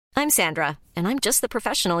I'm Sandra, and I'm just the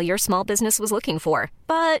professional your small business was looking for.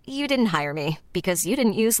 But you didn't hire me because you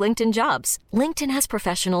didn't use LinkedIn Jobs. LinkedIn has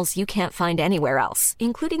professionals you can't find anywhere else,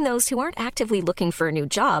 including those who aren't actively looking for a new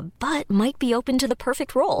job, but might be open to the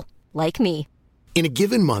perfect role, like me. In a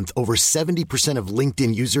given month, over 70% of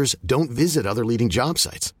LinkedIn users don't visit other leading job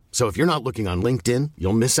sites. So if you're not looking on LinkedIn,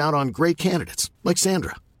 you'll miss out on great candidates like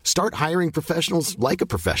Sandra. Start hiring professionals like a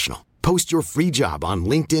professional. Post your free job on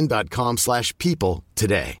linkedin.com/people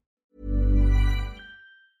today.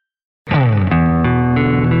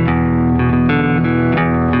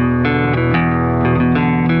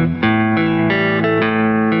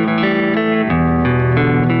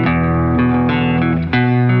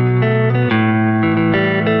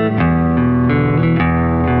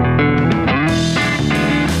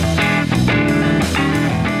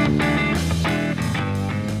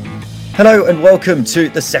 Hello and welcome to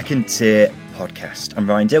the Second Tier Podcast. I'm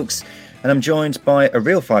Ryan Dilks and I'm joined by a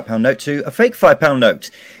real £5 note to a fake £5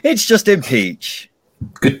 note. It's Justin Peach.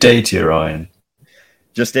 Good day to you, Ryan.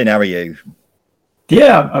 Justin, how are you?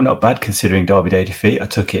 Yeah, I'm not bad considering Derby Day defeat. I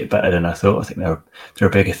took it better than I thought. I think there are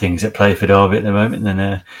bigger things at play for Derby at the moment than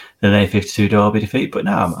an A52 Derby defeat. But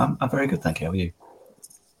no, I'm very good, thank you. How are you?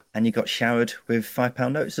 And you got showered with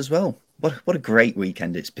 £5 notes as well. What a great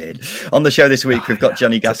weekend it's been. On the show this week, we've got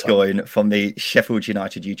Johnny Gascoigne from the Sheffield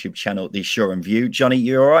United YouTube channel, The Shoreham View. Johnny,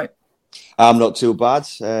 you all right? I'm not too bad.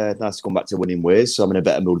 Nice to come back to winning ways, so I'm in a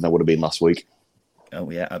better mood than I would have been last week.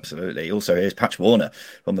 Oh, yeah, absolutely. Also, here's Patch Warner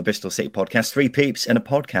from the Bristol City Podcast. 3 peeps and a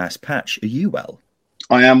podcast. Patch, are you well?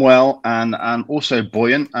 I am well, and I'm also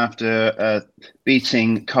buoyant after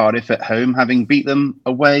beating Cardiff at home, having beat them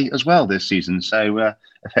away as well this season. So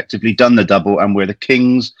effectively done the double, and we're the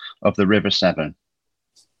kings of the River Severn.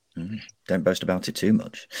 Don't boast about it too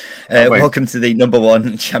much. Welcome to the number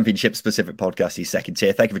one championship specific podcast, the Second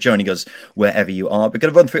Tier. Thank you for joining us wherever you are. We're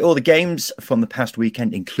going to run through all the games from the past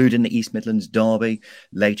weekend, including the East Midlands Derby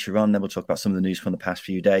later on. Then we'll talk about some of the news from the past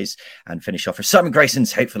few days and finish off with Simon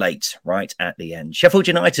Grayson's Hateful Eight right at the end. Sheffield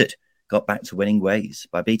United got back to winning ways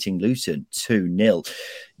by beating Luton 2-0.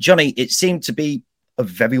 Johnny, it seemed to be a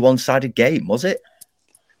very one-sided game, was it?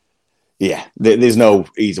 Yeah, there's no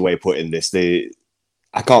easy way of putting this.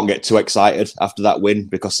 I can't get too excited after that win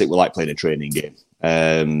because it was like playing a training game.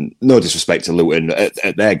 No disrespect to Luton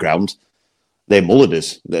at their ground. They mullered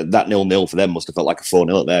us. That 0-0 for them must have felt like a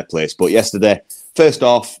 4-0 at their place. But yesterday, first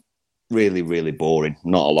half, really, really boring.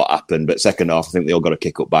 Not a lot happened. But second half, I think they all got a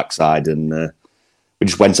kick up backside and we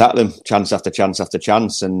just went at them, chance after chance after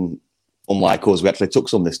chance. And unlike us, we actually took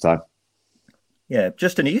some this time. Yeah,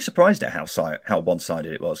 Justin, are you surprised at how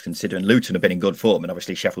one-sided it was, considering Luton have been in good form and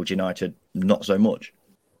obviously Sheffield United not so much?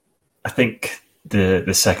 I think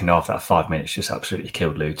the second half, that 5 minutes, just absolutely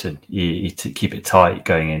killed Luton. You keep it tight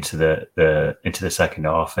going into the second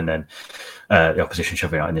half, and then the opposition,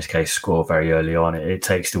 Sheffield United in this case, score very early on. It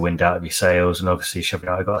takes the wind out of your sails, and obviously Sheffield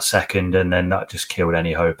United got a second, and then that just killed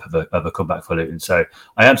any hope of a comeback for Luton. So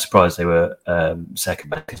I am surprised they were second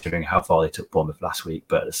back, considering how far they took Bournemouth last week.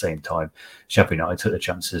 But at the same time, Sheffield United took the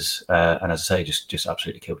chances, and as I say, just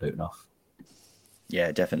absolutely killed Luton off.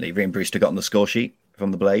 Yeah, definitely. Ryan Brewster got on the score sheet from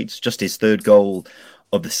the Blades, just his third goal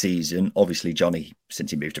of the season. Obviously, Johnny, since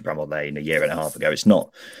he moved to Bramall Lane a year and a half ago, it's not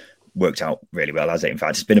worked out really well, has it? In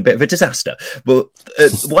fact, it's been a bit of a disaster. But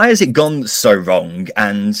why has it gone so wrong?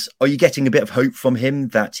 And are you getting a bit of hope from him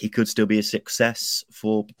that he could still be a success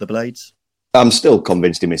for the Blades? I'm still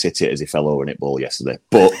convinced he missed it as he fell over in it ball yesterday.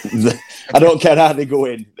 But I don't care how they go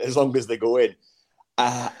in, as long as they go in.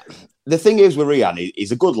 The thing is with Ryan,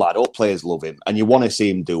 he's a good lad. All players love him, and you want to see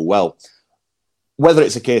him do well. Whether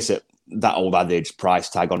it's a case that old adage price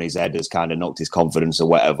tag on his head has kind of knocked his confidence or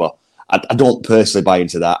whatever, I don't personally buy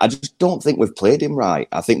into that. I just don't think we've played him right.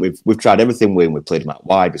 I think we've tried everything. We've played him out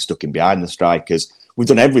wide, we've stuck him behind the strikers. We've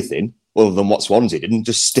done everything other than what Swansea did and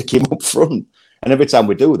just stick him up front. And every time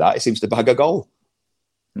we do that, it seems to bag a goal.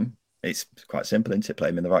 It's quite simple, isn't it? Play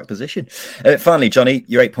him in the right position. Finally, Johnny,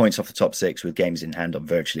 you're 8 points off the top 6 with games in hand on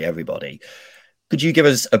virtually everybody. Could you give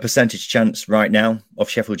us a percentage chance right now of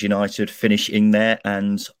Sheffield United finishing there?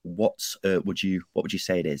 And what would you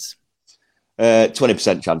say it is?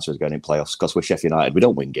 20% chance of us going in playoffs because we're Sheffield United. We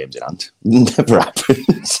don't win games in hand. Never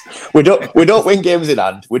happens. We don't win games in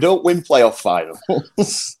hand. We don't win playoff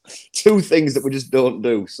finals. Two things that we just don't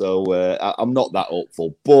do. So I'm not that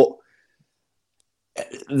hopeful. But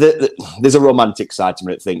there's a romantic side to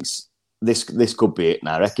me that thinks this could be it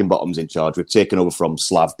now. Reckenbottom's in charge. We've taken over from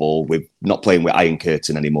Slav Ball. We're not playing with Iron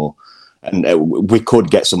Curtain anymore. And we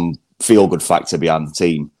could get some feel-good factor behind the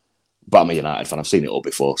team. But I'm a United fan. I've seen it all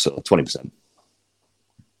before. So 20%.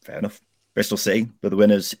 Fair enough. Bristol City were the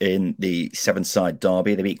winners in the seven-side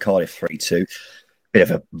derby. They beat Cardiff 3-2. Bit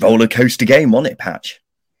of a roller coaster game, wasn't it, Patch?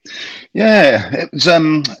 Yeah, it was.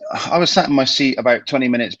 I was sat in my seat about 20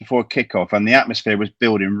 minutes before kickoff, and the atmosphere was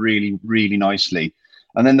building really, really nicely.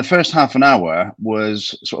 And then the first half an hour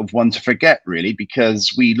was sort of one to forget, really,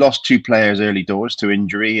 because we lost two players early doors to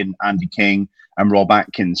injury, and Andy King and Rob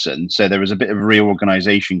Atkinson. So there was a bit of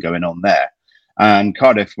reorganisation going on there. And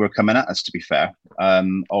Cardiff were coming at us, to be fair.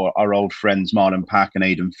 Our old friends Marlon Pack and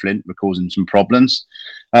Aidan Flint were causing some problems.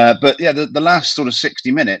 But yeah, the last sort of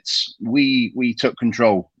 60 minutes, we took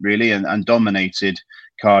control, really, and dominated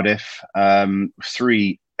Cardiff.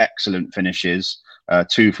 Three excellent finishes,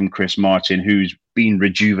 two from Chris Martin, who's been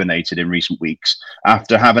rejuvenated in recent weeks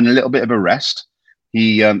after having a little bit of a rest.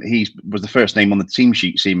 He was the first name on the team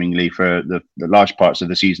sheet, seemingly, for the large parts of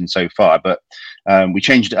the season so far. But we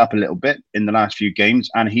changed it up a little bit in the last few games,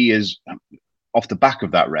 and he is, off the back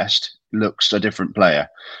of that rest, looks a different player.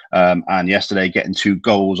 And yesterday, getting 2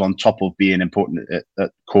 goals on top of being important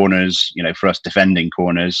at corners, for us defending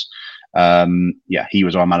corners. He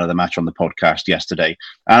was our man of the match on the podcast yesterday.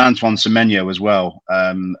 And Antoine Semenyo as well.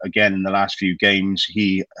 Again, in the last few games,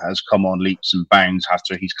 he has come on leaps and bounds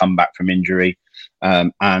after he's come back from injury.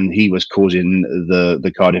 And he was causing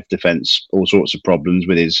the Cardiff defence all sorts of problems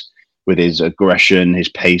with his aggression, his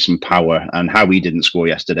pace and power. And how he didn't score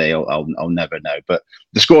yesterday, I'll never know. But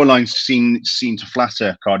the scorelines seem to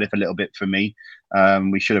flatter Cardiff a little bit for me.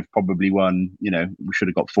 We should have probably won. We should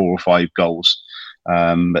have got 4 or 5 goals.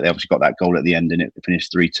 But they obviously got that goal at the end and it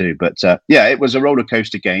finished 3-2. But it was a roller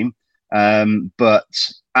coaster game. But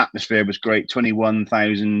atmosphere was great.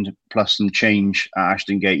 21,000 plus some change at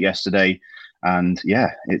Ashton Gate yesterday. And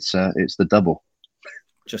it's the double.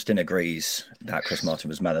 Justin agrees that Chris Martin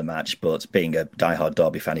was man of the match, but being a diehard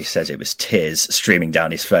Derby fan, he says it was tears streaming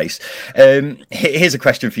down his face. Here's a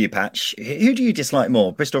question for you, Patch. Who do you dislike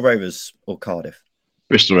more, Bristol Rovers or Cardiff?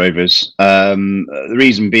 Bristol Rovers. The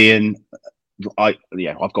reason being, I've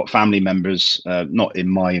got family members, not in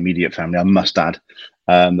my immediate family, I must add,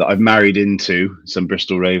 that I've married into some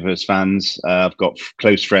Bristol Rovers fans. I've got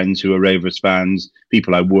close friends who are Rovers fans,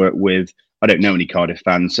 people I work with. I don't know any Cardiff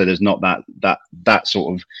fans, so there's not that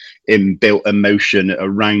sort of inbuilt emotion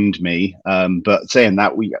around me. But saying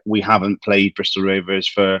that, we haven't played Bristol Rovers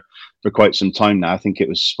for quite some time now. I think it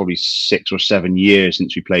was probably 6 or 7 years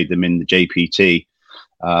since we played them in the JPT.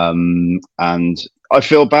 And I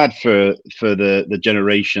feel bad for the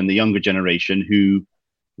generation, the younger generation, who,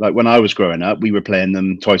 like when I was growing up, we were playing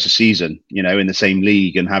them twice a season, in the same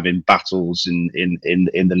league and having battles in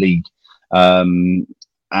the league.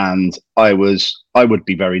 And I would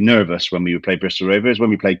be very nervous when we would play Bristol Rovers. When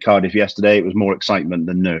we played Cardiff yesterday, it was more excitement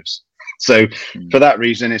than nerves. So for that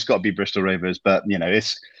reason, it's got to be Bristol Rovers. But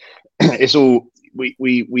it's all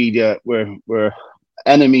we're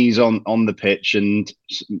enemies on the pitch, and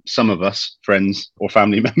some of us friends or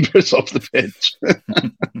family members off the pitch.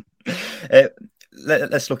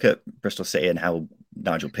 Let's look at Bristol City and how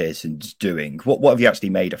Nigel Pearson's doing. What have you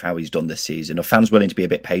actually made of how he's done this season? Are fans willing to be a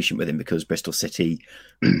bit patient with him because Bristol City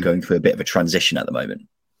going through a bit of a transition at the moment?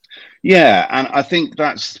 Yeah, and I think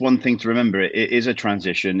that's one thing to remember. It is a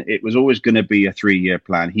transition. It was always going to be a 3-year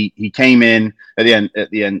plan. He came in at the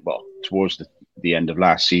end, well, towards the end of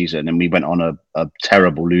last season, and we went on a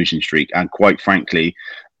terrible losing streak. And quite frankly,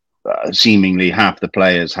 seemingly half the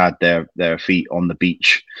players had their feet on the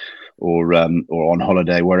beach or on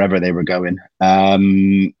holiday, wherever they were going,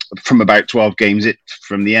 from about 12 games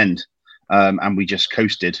from the end. And we just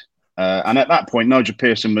coasted. And at that point, Nigel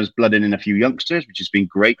Pearson was blooding in a few youngsters, which has been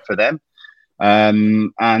great for them.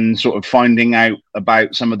 And sort of finding out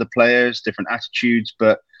about some of the players, different attitudes.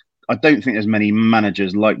 But I don't think there's many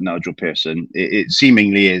managers like Nigel Pearson. It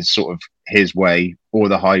seemingly is sort of his way or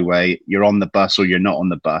the highway. You're on the bus or you're not on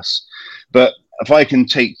the bus. But if I can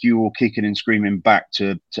take you all kicking and screaming back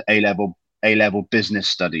to A-level business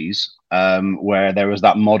studies, where there was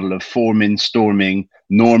that model of forming, storming,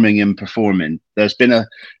 norming, and performing. There's been a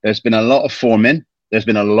lot of forming. There's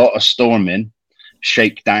been a lot of storming,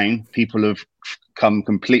 shakedown. People have come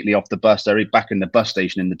completely off the bus. They're back in the bus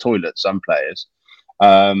station in the toilet. Some players,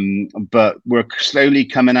 but we're slowly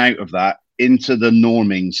coming out of that into the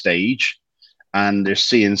norming stage, and they're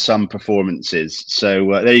seeing some performances. So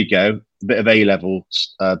there you go. A bit of A-level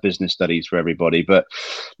business studies for everybody. But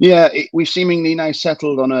yeah, we've seemingly now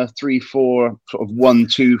settled on a 3-4 sort of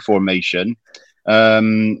 1-2 formation.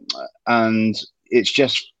 And it's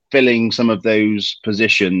just filling some of those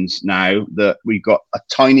positions now that we've got a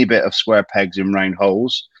tiny bit of square pegs in round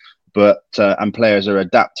holes, but and players are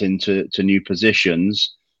adapting to new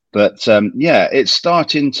positions. But it's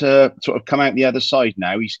starting to sort of come out the other side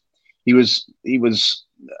now. He's he was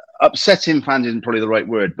upsetting fans isn't probably the right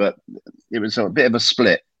word, but it was a bit of a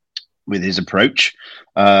split with his approach,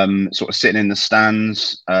 sort of sitting in the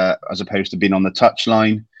stands as opposed to being on the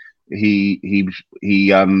touchline. He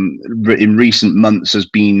in recent months has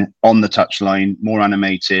been on the touchline, more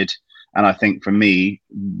animated, and I think for me,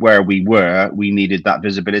 where we needed that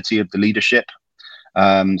visibility of the leadership.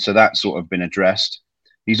 So that's sort of been addressed.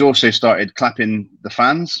 He's also started clapping the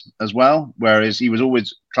fans as well, whereas he was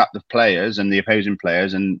always clap the players and the opposing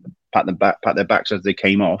players and pat their backs as they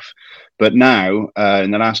came off. But now,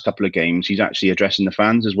 in the last couple of games, he's actually addressing the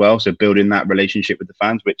fans as well. So building that relationship with the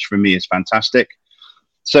fans, which for me is fantastic.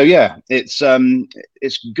 So yeah, it's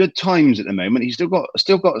good times at the moment. He's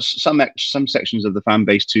still got some sections of the fan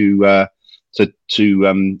base to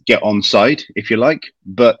get on side, if you like,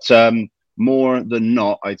 but more than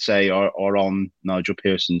not, I'd say are on Nigel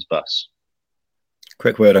Pearson's bus.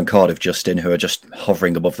 Quick word on Cardiff, Justin, who are just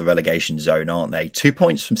hovering above the relegation zone, aren't they? 2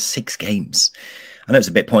 points from 6 games. I know it's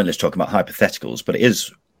a bit pointless talking about hypotheticals, but it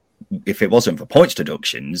is. If it wasn't for points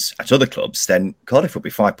deductions at other clubs, then Cardiff would be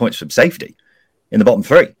 5 points from safety in the bottom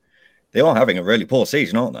 3. They are having a really poor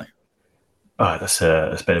season, aren't they? Oh, that's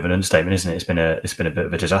a bit of an understatement, isn't it? It's been a bit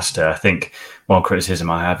of a disaster. I think one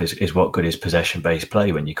criticism I have is what good is possession-based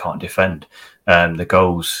play when you can't defend. The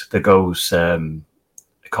goals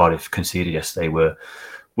Cardiff conceded yesterday were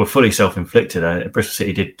fully self-inflicted. Bristol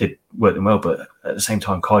City did work them well, but at the same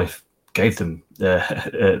time, Cardiff gave them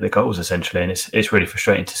the goals essentially, and it's really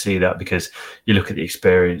frustrating to see that, because you look at the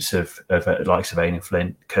experience of the likes of Aidan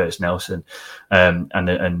Flint, Curtis Nelson, and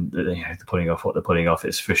the pulling off what they're pulling off.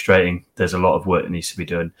 It's frustrating. There's a lot of work that needs to be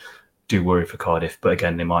done. Do worry for Cardiff, but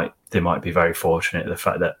again, they might be very fortunate at the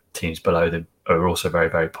fact that teams below them are also very,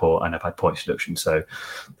 very poor and have had points deduction. So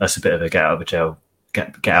that's a bit of a get out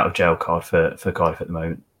of jail card for Cardiff at the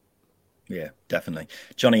moment. Yeah, definitely.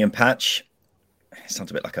 Johnny and Patch. It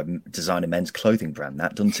sounds a bit like a designer men's clothing brand,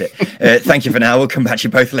 that, doesn't it? Thank you for now. We'll come back to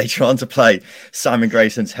you both later on to play Simon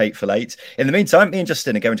Grayson's Hateful Eight. In the meantime, me and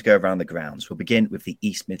Justin are going to go around the grounds. We'll begin with the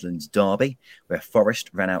East Midlands derby, where Forest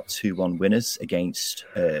ran out 2-1 winners against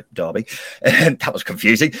Derby. That was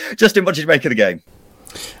confusing. Justin, what did you make of the game?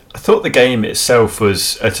 I thought the game itself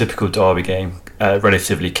was a typical derby game,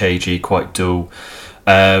 relatively cagey, quite dull.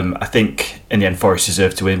 I think in the end Forest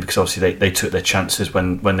deserved to win, because obviously they took their chances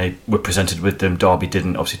when they were presented with them. Derby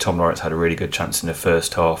didn't. Obviously Tom Lawrence had a really good chance in the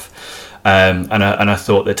first half, and I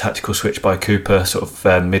thought the tactical switch by Cooper sort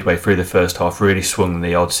of midway through the first half really swung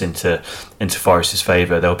the odds into Forest's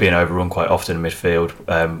favour. They'll be an overrun quite often in midfield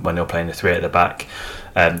when they were playing the 3 at the back.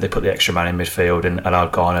 They put the extra man in midfield and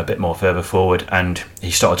allowed Garner a bit more further forward, and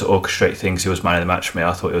he started to orchestrate things. He was man of the match for me.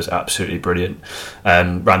 I thought it was absolutely brilliant.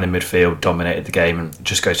 Ran the midfield, dominated the game, and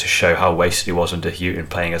just goes to show how wasted he was under Houghton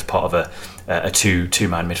playing as part of a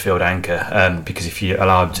two-man midfield anchor, because if you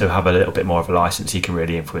allow him to have a little bit more of a licence, he can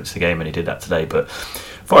really influence the game, and he did that today. But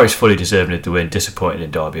Forest fully deserving of the win. Disappointed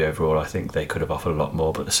in Derby overall. I think they could have offered a lot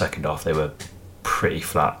more, but the second half they were pretty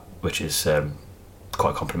flat, which is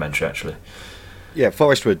quite complimentary actually. Yeah,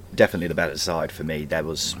 Forest were definitely the better side for me. There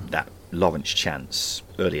was that Lawrence chance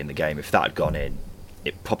early in the game. If that had gone in,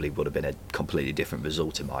 it probably would have been a completely different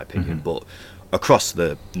result, in my opinion. But across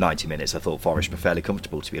the 90 minutes, I thought Forest were fairly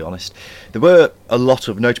comfortable, to be honest. There were a lot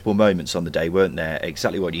of notable moments on the day, weren't there?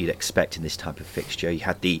 Exactly what you'd expect in this type of fixture. You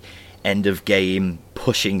had the end of game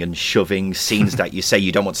pushing and shoving scenes that you say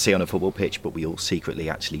you don't want to see on a football pitch, but we all secretly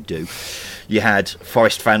actually do. You had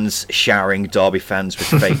Forest fans showering Derby fans with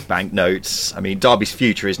fake banknotes. I mean, Derby's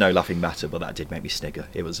future is no laughing matter, but that did make me snigger.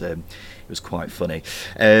 It was quite funny.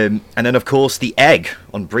 And then, of course, the egg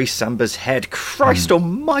on Brice Samba's head. Christ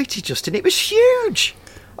almighty, Justin, it was huge.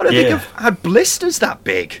 I don't think I've had blisters that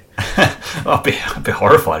big. I'd be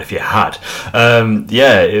horrified if you had.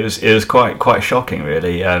 It was quite shocking,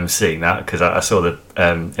 really, seeing that, because I saw the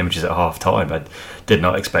images at half time. I did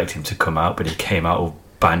not expect him to come out, but he came out all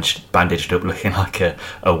bandaged up, looking like a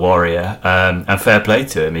warrior. And fair play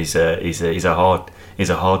to him. He's a hard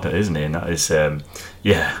nut, isn't he? And that is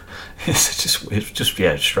it's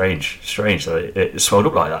just strange that it swelled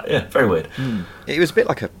up like that. Yeah, very weird. It was a bit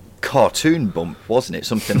like a cartoon bump, wasn't it?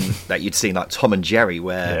 Something that you'd seen like Tom and Jerry,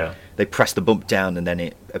 where they press the bump down and then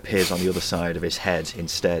it appears on the other side of his head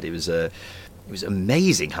instead. It was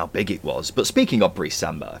amazing how big it was. But speaking of Brice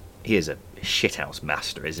Samba, he is a shithouse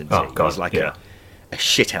master, isn't he? Oh, God, he's like a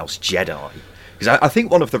shithouse Jedi. Because I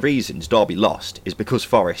think one of the reasons Derby lost is because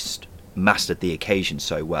Forest mastered the occasion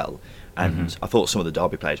so well. And I thought some of the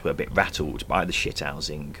Derby players were a bit rattled by the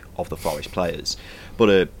shithousing of the Forest players.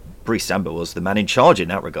 But Brice Samba was the man in charge in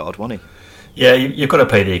that regard, wasn't he? Yeah, you've got to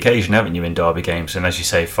play the occasion, haven't you, in derby games? And as you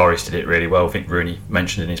say, Forest did it really well. I think Rooney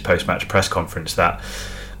mentioned in his post-match press conference that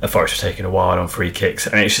Forest was taking a while on free kicks,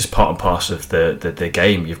 and it's just part and parcel of the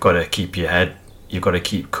game. You've got to keep your head, you've got to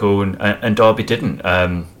keep cool, and Derby didn't.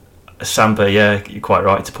 Samba, yeah, you're quite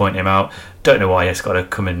right to point him out. Don't know why he's got to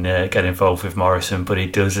come and get involved with Morrison, but he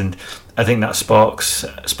does, and I think that sparks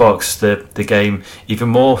the game even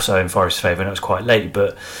more so in Forest's favour. I know it's quite late,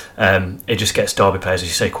 but it just gets Derby players, as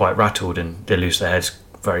you say, quite rattled, and they lose their heads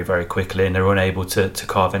very, very quickly, and they're unable to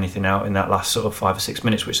carve anything out in that last sort of 5 or 6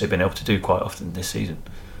 minutes, which they've been able to do quite often this season.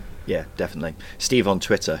 Yeah, definitely. Steve on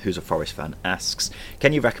Twitter, who's a Forest fan, asks,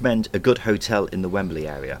 can you recommend a good hotel in the Wembley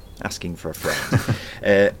area? Asking for a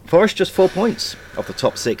friend. Forest just 4 points off the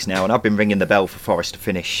top 6 now, and I've been ringing the bell for Forest to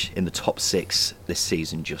finish in the top 6 this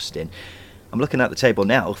season, Justin. I'm looking at the table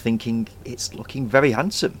now thinking it's looking very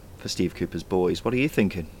handsome for Steve Cooper's boys. What are you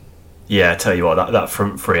thinking? Yeah, I tell you what, that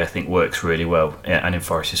front three I think works really well, and in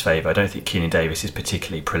Forest's favour. I don't think Keenan Davis is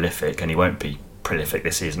particularly prolific, and he won't be prolific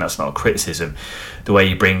this season. That's not a criticism. The way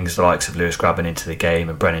he brings the likes of Lewis Grabban into the game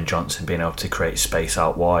and Brennan Johnson being able to create space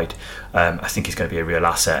out wide, I think he's going to be a real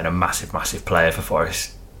asset and a massive player for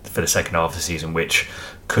Forest for the second half of the season, which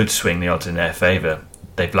could swing the odds in their favour.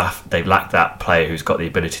 They've lacked that player who's got the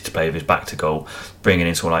ability to play with his back to goal. Bringing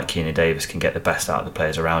in someone like Keenan Davis can get the best out of the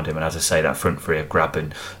players around him, and as I say, that front three of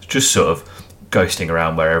Grabban just sort of ghosting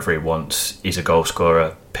around wherever he wants. He's a goal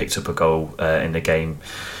scorer, picked up a goal in the game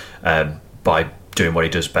by doing what he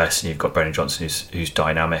does best, and you've got Brennan Johnson who's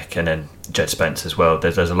dynamic, and then Jed Spence as well.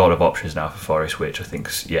 There's a lot of options now for Forest, which I think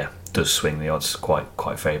does swing the odds quite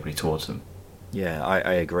favourably towards them. Yeah,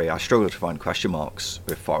 I agree. I struggle to find question marks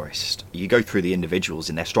with Forest. You go through the individuals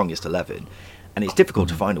in their strongest 11, and it's difficult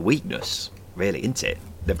to find a weakness, really, isn't it?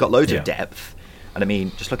 They've got loads of depth, and I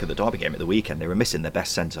mean, just look at the Derby game at the weekend. They were missing their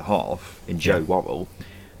best centre half in Joe Worrell.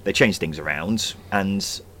 They changed things around,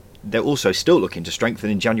 and they're also still looking to strengthen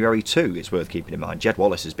in January too. It's worth keeping in mind. Jed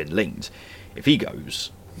Wallace has been linked. If he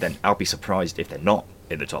goes, then I'll be surprised if they're not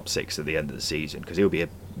in the top 6 at the end of the season, because he'll be a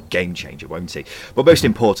game changer, won't he? But most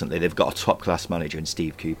importantly, they've got a top class manager in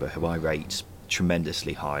Steve Cooper, who I rate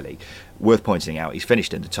tremendously highly. Worth pointing out, he's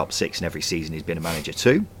finished in the top 6 in every season he's been a manager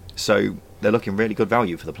too, so they're looking really good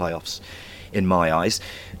value for the playoffs in my eyes.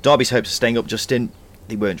 Derby's hopes of staying up, Justin,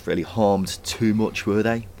 they weren't really harmed too much, were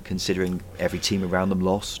they, considering every team around them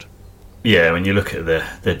lost? Yeah, when you look at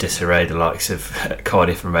the disarray, the likes of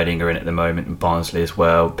Cardiff and Reading are in at the moment, and Barnsley as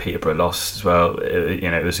well. Peterborough lost as well.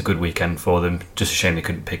 It was a good weekend for them. Just a shame they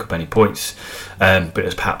couldn't pick up any points. But it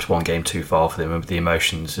was perhaps one game too far for them. And the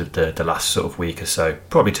emotions of the last sort of week or so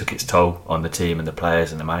probably took its toll on the team and the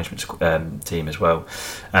players and the management team as well.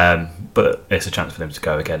 But it's a chance for them to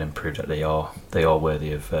go again and prove that they are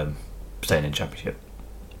worthy of staying in Championship.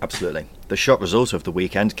 Absolutely. The shock result of the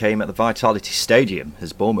weekend came at the Vitality Stadium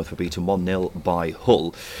as Bournemouth were beaten 1-0 by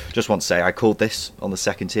Hull. Just want to say I called this on the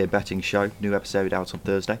Second Tier Betting Show. New episode out on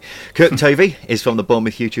Thursday. Kirk Tovey is from the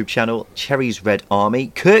Bournemouth YouTube channel Cherry's Red Army.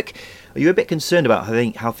 Kirk, are you a bit concerned about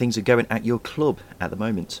how things are going at your club at the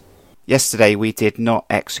moment? Yesterday we did not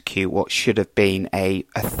execute what should have been a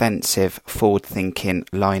offensive, forward-thinking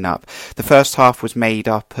lineup. The first half was made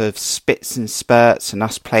up of spits and spurts and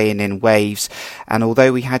us playing in waves, and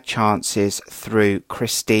although we had chances through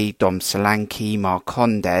Christie, Dom Solanke,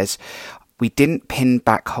 Marcondes, we didn't pin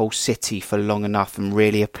back Hull City for long enough and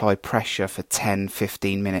really apply pressure for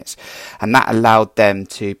 10-15 minutes, and that allowed them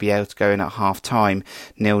to be able to go in at half-time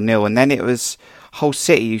 0-0, and then it was Hull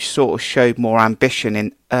City who sort of showed more ambition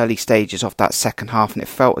in early stages of that second half, and it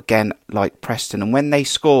felt again like Preston. And when they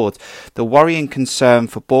scored, the worrying concern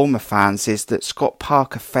for Bournemouth fans is that Scott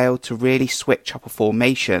Parker failed to really switch up a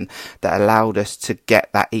formation that allowed us to get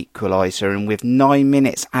that equaliser, and with 9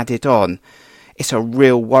 minutes added on, it's a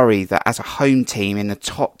real worry that as a home team in the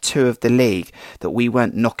top 2 of the league that we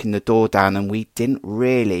weren't knocking the door down and we didn't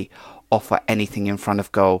really offer anything in front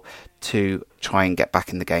of goal to try and get back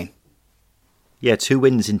in the game. Yeah, 2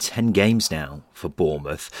 wins in 10 games now for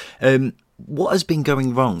Bournemouth. What has been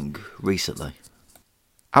going wrong recently?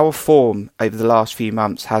 Our form over the last few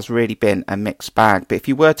months has really been a mixed bag. But if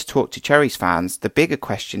you were to talk to Cherries fans, the bigger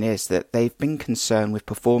question is that they've been concerned with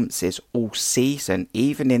performances all season,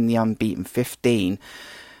 even in the unbeaten 15.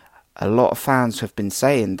 A lot of fans have been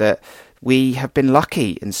saying that we have been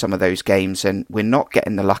lucky in some of those games and we're not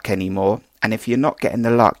getting the luck anymore. And if you're not getting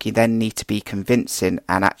the luck, you then need to be convincing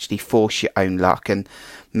and actually force your own luck. And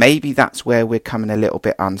maybe that's where we're coming a little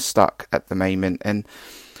bit unstuck at the moment. And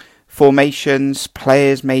formations,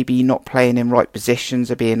 players maybe not playing in right positions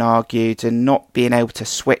are being argued and not being able to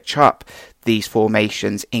switch up these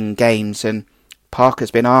formations in games. And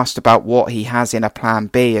Parker's been asked about what he has in a plan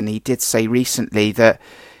B, and he did say recently that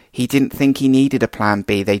he didn't think he needed a plan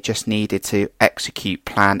B. They just needed to execute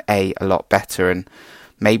plan A a lot better, and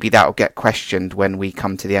maybe that'll get questioned when we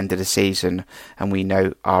come to the end of the season and we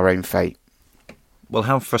know our own fate. Well,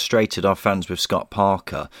 how frustrated are fans with Scott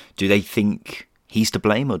Parker? Do they think he's to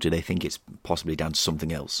blame, or do they think it's possibly down to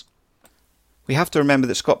something else? We have to remember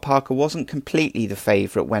that Scott Parker wasn't completely the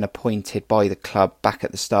favourite when appointed by the club back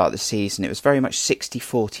at the start of the season. It was very much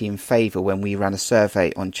 60-40 in favour when we ran a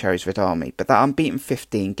survey on Cherries Red Army. But that unbeaten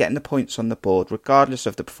 15, getting the points on the board, regardless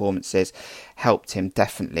of the performances, helped him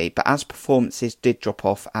definitely. But as performances did drop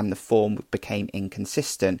off and the form became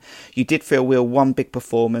inconsistent, you did feel we were one big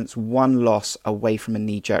performance, one loss away from a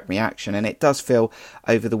knee-jerk reaction. And it does feel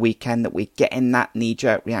over the weekend that we're getting that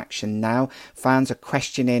knee-jerk reaction now. Fans are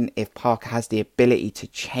questioning if Parker has the ability to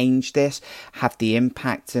change this, have the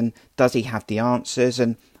impact, and does he have the answers?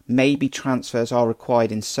 And maybe transfers are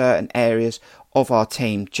required in certain areas of our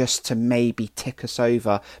team just to maybe tick us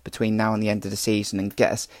over between now and the end of the season and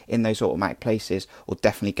get us in those automatic places, or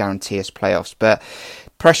definitely guarantee us playoffs. But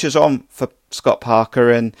pressure's on for Scott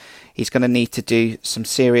Parker, and he's going to need to do some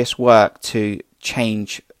serious work to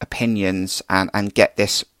change opinions and get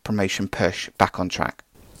this promotion push back on track.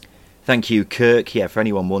 Thank you, Kirk. Yeah, for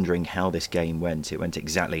anyone wondering how this game went, it went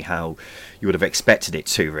exactly how you would have expected it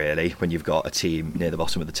to, really, when you've got a team near the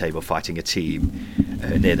bottom of the table fighting a team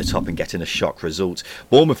near the top and getting a shock result.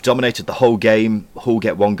 Bournemouth dominated the whole game. Hull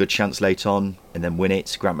get one good chance late on and then win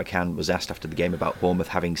it. Grant McCann was asked after the game about Bournemouth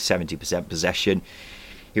having 70% possession.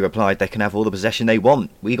 He replied, they can have all the possession they want.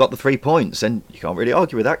 We got the 3 points, and you can't really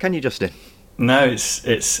argue with that, can you, Justin? No,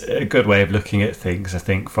 it's a good way of looking at things. I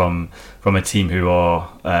think from a team who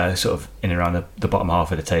are sort of in and around the bottom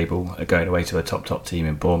half of the table, going away to a top team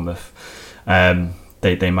in Bournemouth,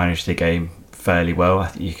 they managed the game fairly well. I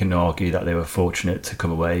think you can argue that they were fortunate to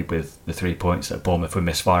come away with the 3 points that Bournemouth were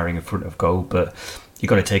misfiring in front of goal, but you've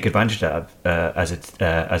got to take advantage of that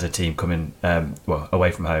as a team coming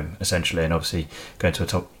away from home essentially, and obviously going to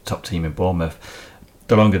a top team in Bournemouth.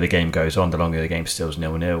 The longer the game goes on, the longer the game stays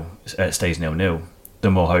 0-0,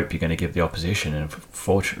 the more hope you're going to give the opposition. And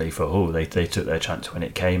fortunately for Hull, they took their chance when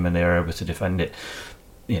it came and they were able to defend it.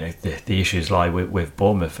 You know, the issues lie with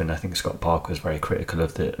Bournemouth, and I think Scott Parker was very critical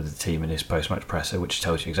of the team in his post-match presser, which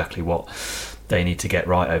tells you exactly what they need to get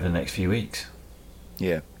right over the next few weeks.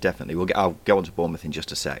 Yeah, definitely. I'll go on to Bournemouth in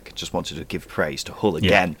just a sec. Just wanted to give praise to Hull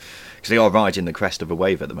again, because they are riding the crest of a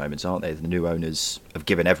wave at the moment, aren't they? The new owners have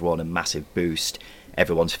given everyone a massive boost.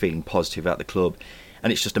 Everyone's feeling positive about the club,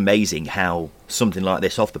 and it's just amazing how something like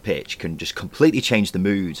this off the pitch can just completely change the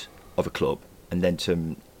mood of a club and then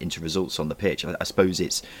turn into results on the pitch. I suppose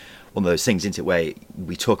it's one of those things, isn't it, where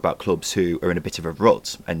we talk about clubs who are in a bit of a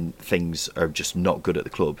rut and things are just not good at the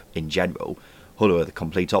club in general. Hull are the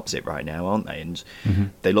complete opposite right now, aren't they? And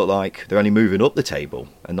they look like they're only moving up the table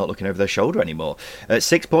and not looking over their shoulder anymore.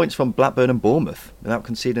 6 points from Blackburn and Bournemouth without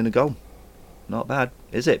conceding a goal. Not bad,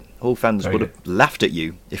 is it? Hull fans would have laughed at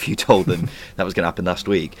you if you told them that was going to happen last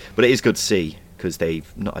week. But it is good to see, because they've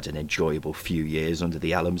not had an enjoyable few years under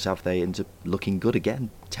the Allams, have they? And looking good again.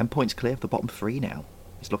 10 points clear of the bottom 3 now.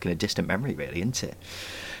 It's looking a distant memory, really, isn't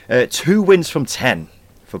it? 2 wins from 10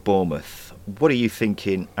 for Bournemouth. What are you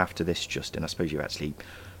thinking after this, Justin? I suppose you've actually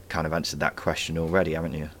kind of answered that question already,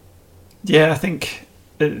 haven't you? Yeah, I think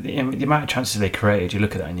the amount of chances they created, you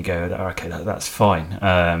look at that and you go, okay, that's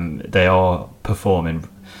fine. They are performing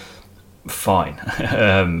fine.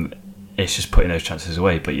 It's just putting those chances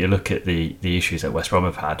away. But you look at the issues that West Brom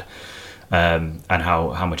have had, and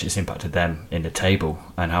how much it's impacted them in the table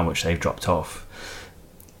and how much they've dropped off.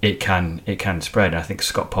 It can spread. And I think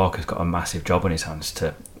Scott Parker's got a massive job on his hands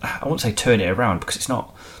to, I won't say turn it around, because it's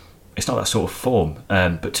not that sort of form,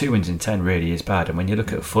 but 2 wins in 10 really is bad. And when you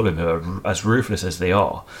look at Fulham, who are as ruthless as they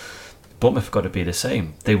are, Bournemouth have got to be the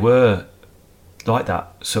same. They were like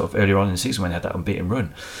that sort of earlier on in the season when they had that unbeaten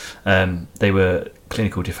run. They were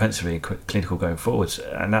clinical defensively and clinical going forwards,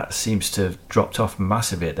 and that seems to have dropped off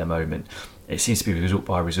massively at the moment. It seems to be result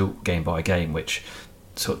by result, game by game, which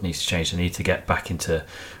sort of needs to change. They need to get back into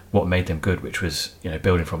what made them good, which was, you know,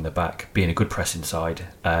 building from the back, being a good press inside,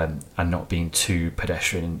 and not being too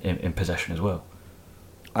pedestrian in possession as well.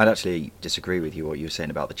 I'd actually disagree with you what you were saying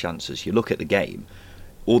about the chances. You look at the game,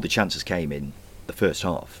 all the chances came in the first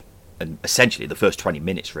half, and essentially the first 20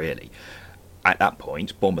 minutes really. At that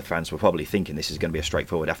point, Bournemouth fans were probably thinking this is going to be a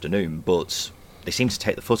straightforward afternoon, but they seemed to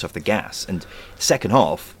take the foot off the gas, and the second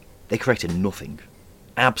half they created nothing.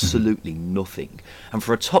 Absolutely nothing. And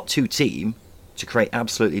for a top 2 team to create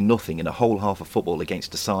absolutely nothing in a whole half of football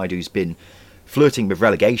against a side who's been flirting with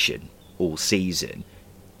relegation all season,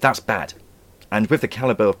 that's bad. And with the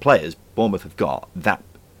calibre of players Bournemouth have got, that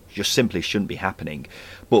just simply shouldn't be happening.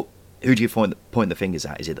 But who do you point the fingers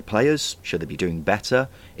at? Is it the players? Should they be doing better?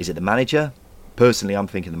 Is it the manager? Personally, I'm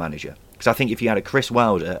thinking the manager. Because I think if you had a Chris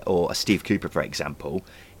Wilder or a Steve Cooper, for example,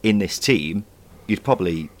 in this team, you'd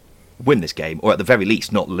probably win this game, or at the very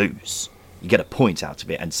least not lose. You get a point out of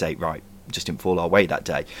it and say, right, just didn't fall our way that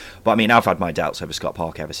day. But I mean, I've had my doubts over Scott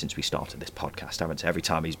Parker ever since we started this podcast, haven't I? Every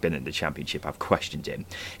time he's been in the Championship, I've questioned him.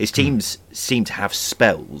 His teams seem to have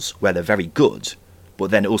spells where they're very good, but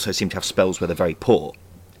then also seem to have spells where they're very poor.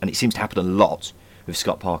 And it seems to happen a lot with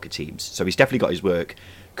Scott Parker teams. So he's definitely got his work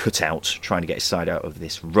cut out trying to get his side out of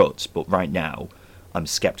this rut. But right now, I'm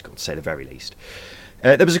sceptical, to say the very least.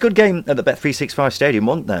 There was a good game at the Bet365 Stadium,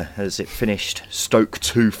 wasn't there? As it finished Stoke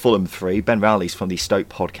 2, Fulham 3. Ben Rowley's from the Stoke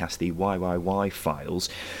podcast, the YYY Files.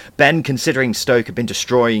 Ben, considering Fulham have been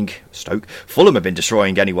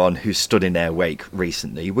destroying anyone who stood in their wake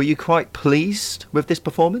recently, were you quite pleased with this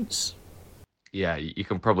performance? Yeah, you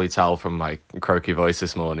can probably tell from my croaky voice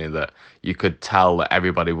this morning that you could tell that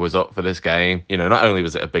everybody was up for this game. You know, not only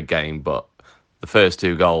was it a big game, but the first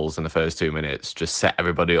 2 goals in the first 2 minutes just set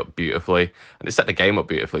everybody up beautifully. And it set the game up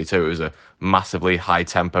beautifully too. It was a massively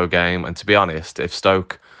high-tempo game. And to be honest, if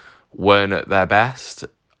Stoke weren't at their best,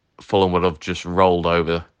 Fulham would have just rolled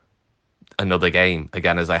over another game,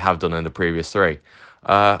 again, as they have done in the previous 3.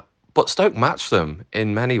 But Stoke matched them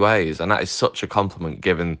in many ways, and that is such a compliment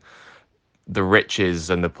given the riches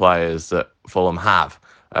and the players that Fulham have.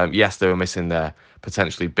 Yes, they were missing their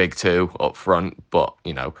potentially big 2 up front, but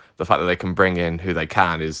you know, the fact that they can bring in who they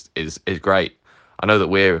can is great. I know that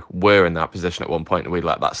we're in that position at one point and we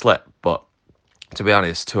let that slip, but to be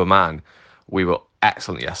honest, to a man, we were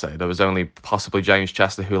excellent yesterday. There was only possibly James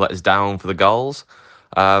Chester who let us down for the goals.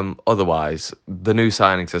 Otherwise, the new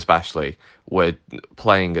signings especially were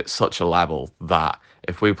playing at such a level that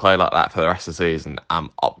if we play like that for the rest of the season, I'm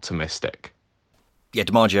optimistic. Yeah,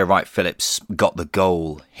 Dimaggio Wright-Phillips got the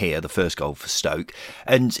goal here, the first goal for Stoke.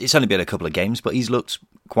 And it's only been a couple of games, but he's looked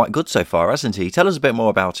quite good so far, hasn't he? Tell us a bit more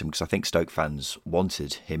about him, because I think Stoke fans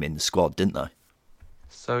wanted him in the squad, didn't they?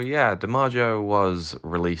 So yeah, Dimaggio was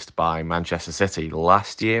released by Manchester City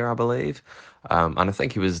last year, I believe. And I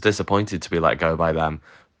think he was disappointed to be let go by them.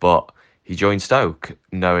 But he joined Stoke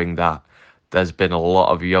knowing that there's been a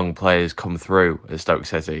lot of young players come through at Stoke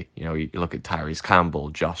City. You know, you look at Tyrese Campbell,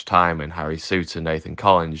 Josh Tymon, Harry Souttar, Nathan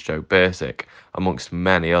Collins, Joe Bursick, amongst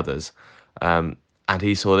many others. And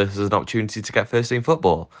he saw this as an opportunity to get first-team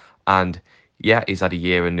football. And yeah, he's had a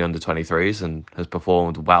year in the under-23s and has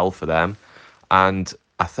performed well for them. And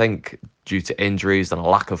I think due to injuries and a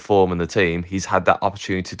lack of form in the team, he's had that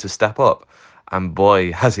opportunity to step up. And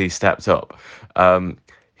boy, has he stepped up.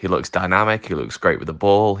 He looks dynamic, he looks great with the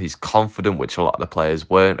ball, he's confident, which a lot of the players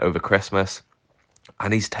weren't over Christmas,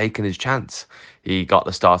 and he's taken his chance. He got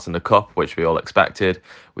the start in the Cup, which we all expected.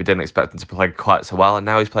 We didn't expect him to play quite so well, and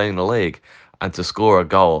now he's playing in the league. And to score a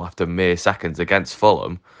goal after mere seconds against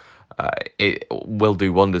Fulham, it will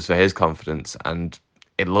do wonders for his confidence, and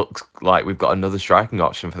it looks like we've got another striking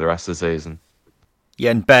option for the rest of the season.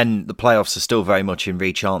 Yeah, and Ben, the playoffs are still very much in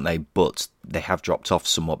reach, aren't they? But they have dropped off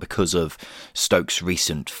somewhat because of Stoke's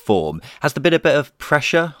recent form. Has there been a bit of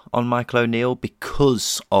pressure on Michael O'Neill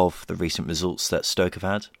because of the recent results that Stoke have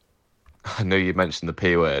had? I know you mentioned the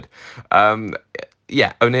P word.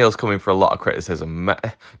 Yeah, O'Neill's coming for a lot of criticism.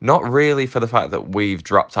 Not really for the fact that we've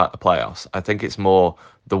dropped out the playoffs. I think it's more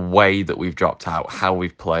the way that we've dropped out, how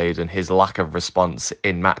we've played, and his lack of response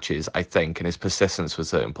in matches, I think, and his persistence with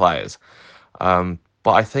certain players.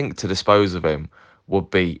 But I think to dispose of him would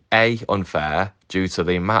be A, unfair due to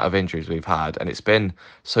the amount of injuries we've had, and it's been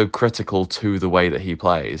so critical to the way that he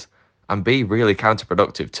plays, and B, really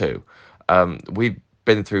counterproductive too. We've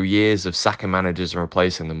been through years of sacking managers and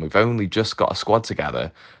replacing them. We've only just got a squad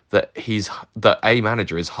together that a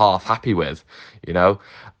manager is half happy with, you know,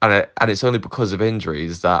 and it's only because of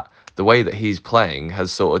injuries that the way that he's playing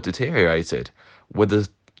has sort of deteriorated. With the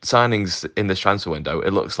signings in this transfer window,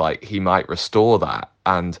 it looks like he might restore that,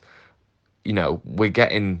 and you know, we're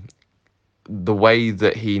getting the way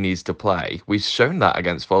that he needs to play. We've shown that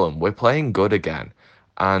against Fulham. We're playing good again,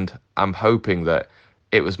 and I'm hoping that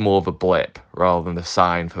it was more of a blip rather than a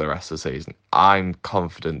sign for the rest of the season. I'm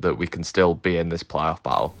confident that we can still be in this playoff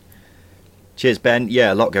battle. Cheers, Ben.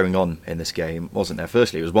 Yeah, a lot going on in this game, wasn't there?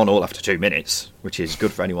 Firstly, it was 1-1 after 2 minutes, which is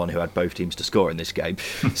good for anyone who had both teams to score in this game.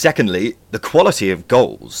 Secondly, the quality of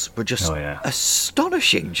goals were just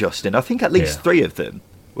astonishing, Justin. I think at least 3 of them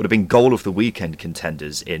would have been goal of the weekend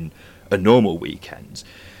contenders in a normal weekend.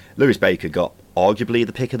 Lewis Baker got arguably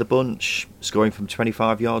the pick of the bunch, scoring from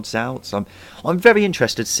 25 yards out. I'm very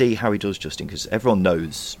interested to see how he does, Justin, because everyone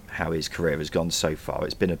knows how his career has gone so far.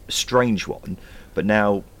 It's been a strange one, but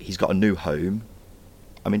now he's got a new home.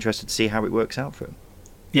 I'm interested to see how it works out for him.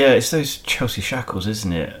 Yeah, it's those Chelsea shackles,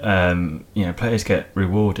 isn't it? Players get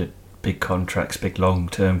rewarded big contracts, big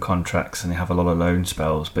long-term contracts, and they have a lot of loan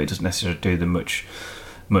spells, but it doesn't necessarily do them much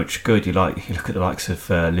good. You look at the likes of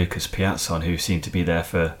Lucas Piazzon, who seemed to be there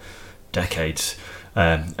for decades,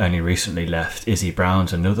 only recently left. Izzy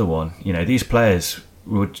Brown's another one. These players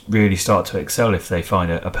would really start to excel if they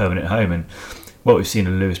find a permanent home, and what we've seen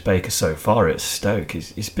of Lewis Baker so far at Stoke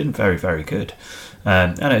is been very, very good.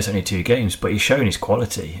 I know it's only 2 games, but he's shown his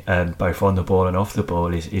quality, both on the ball and off the ball,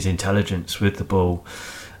 his intelligence with the ball,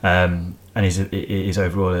 and his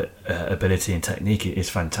overall ability and technique is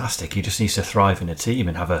fantastic. He just needs to thrive in a team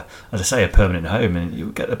and have a permanent home, and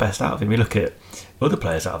you'll get the best out of him. We look at other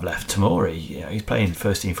players that have left. Tomori, he's playing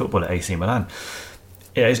first team football at AC Milan.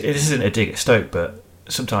 It isn't a dig at Stoke, but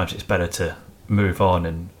sometimes it's better to move on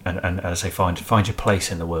and as I say, find your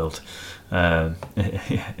place in the world.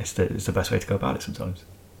 It's the best way to go about it sometimes.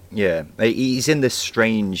 Yeah, he's in this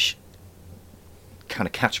strange kind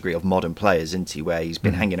of category of modern players, isn't he, where he's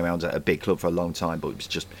been hanging around at a big club for a long time, but he's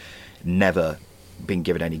just never been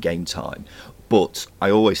given any game time. But I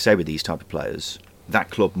always say with these type of players, that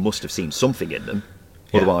club must have seen something in them,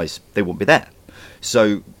 otherwise they wouldn't be there.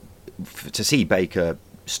 So to see Baker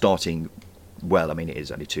starting well, I mean, it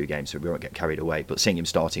is only 2 games, so we won't get carried away, but seeing him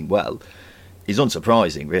starting well is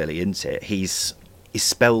unsurprising, really, isn't it? His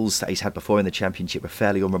spells that he's had before in the Championship were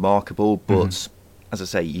fairly unremarkable, but as I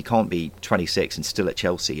say, you can't be 26 and still at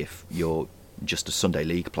Chelsea if you're just a Sunday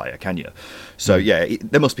League player, can you? So,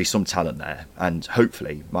 there must be some talent there, and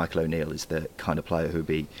hopefully Michael O'Neill is the kind of player who'll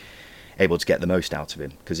be able to get the most out of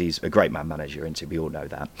him, because he's a great man manager, isn't he? We all know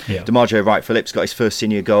that. Yeah. DiMaggio Wright-Phillips got his first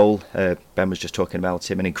senior goal. Ben was just talking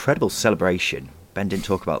about him. An incredible celebration. Ben didn't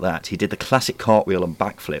talk about that. He did the classic cartwheel and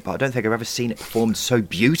backflip, but I don't think I've ever seen it performed so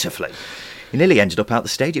beautifully. He nearly ended up out the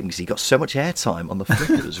stadium because he got so much airtime on the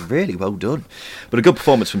flip. It was really well done. But a good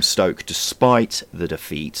performance from Stoke despite the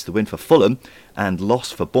defeat. The win for Fulham and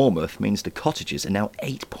loss for Bournemouth means the Cottagers are now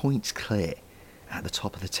 8 points clear at the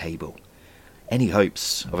top of the table. Any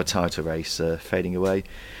hopes of a title race fading away?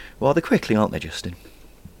 Well, they're quickly, aren't they, Justin?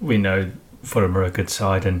 We know Fulham are a good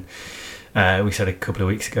side, and we said a couple of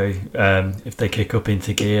weeks ago, if they kick up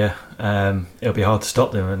into gear, it'll be hard to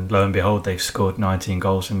stop them. And lo and behold, they've scored 19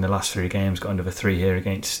 goals in the last 3 games, got under 3 here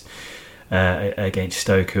against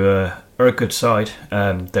Stoke, who are a good side.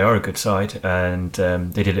 They are a good side, and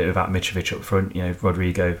they did it without Mitrovic up front.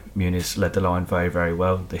 Rodrigo Muniz led the line very, very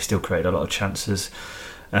well. They still created a lot of chances.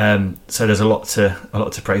 So there's a lot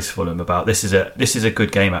to praise Fulham about. This is a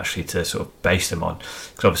good game actually to sort of base them on,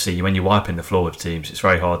 because obviously when you're wiping the floor with teams, it's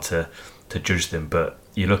very hard to judge them. But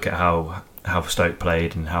you look at how Stoke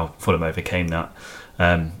played and how Fulham overcame that.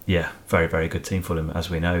 Very, very good team Fulham. As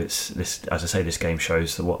we know, this game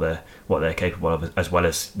shows that what they're capable of, as well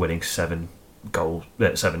as winning 7-0,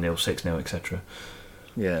 6-0, etc.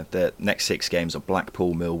 Yeah, the next 6 games are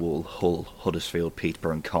Blackpool, Millwall, Hull, Huddersfield,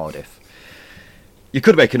 Peterborough, and Cardiff. You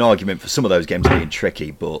could make an argument for some of those games being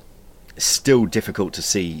tricky, but it's still difficult to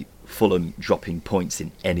see Fulham dropping points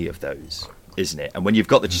in any of those, isn't it? And when you've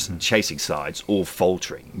got the chasing sides all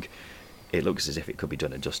faltering, it looks as if it could be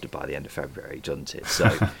done and dusted by the end of February, doesn't it?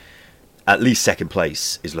 So at least second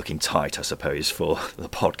place is looking tight, I suppose, for the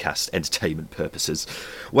podcast entertainment purposes.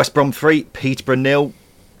 West Brom 3, Peterborough 0.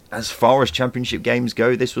 As far as Championship games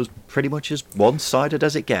go, this was pretty much as one-sided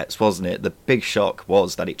as it gets, wasn't it? The big shock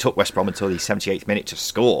was that it took West Brom until the 78th minute to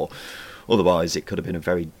score. Otherwise, it could have been a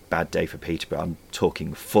very bad day for Peterborough. I'm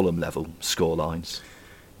talking Fulham-level scorelines.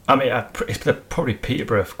 I mean, it's probably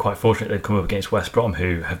Peterborough quite fortunate they've come up against West Brom,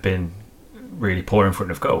 who have been really poor in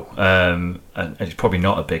front of goal. And it's probably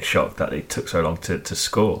not a big shock that it took so long to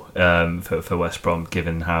score for West Brom,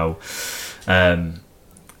 given how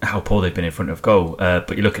poor they've been in front of goal.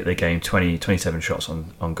 But you look at the game, 27 shots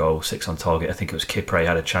on goal, 6 on target. I think it was Kipre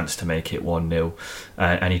had a chance to make it 1-0,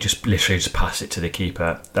 and he just literally passed it to the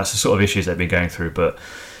keeper. That's the sort of issues they've been going through, but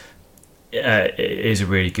it is a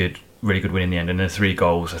really good win in the end. And the 3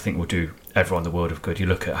 goals, I think, will do everyone the world of good. You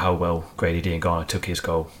look at how well Grady Diangana took his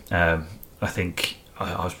goal. I think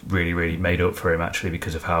I was really, really made up for him, actually,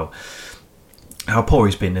 because of how poor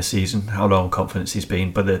he's been this season, how low on confidence he's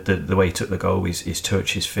been, but the way he took the goal, his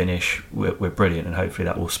touch, his finish, were brilliant, and hopefully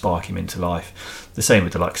that will spark him into life. The same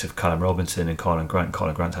with the likes of Callum Robinson and Colin Grant.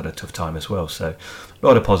 Colin Grant had a tough time as well, so a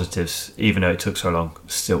lot of positives, even though it took so long.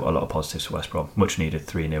 Still a lot of positives for West Brom. Much needed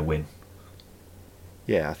 3-0 win.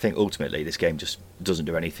 Yeah, I think ultimately this game just doesn't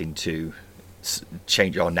do anything to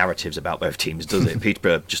change our narratives about both teams, does it?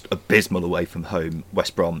 Peterborough just abysmal away from home,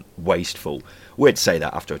 West Brom wasteful. Weird to say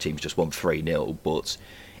that after a team's just won 3-0, but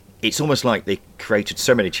it's almost like they created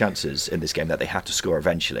so many chances in this game that they had to score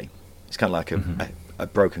eventually. It's kind of like a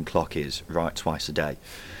broken clock is right twice a day.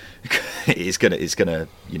 it's gonna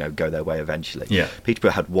go their way eventually. Yeah.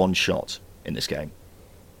 Peterborough had one shot in this game,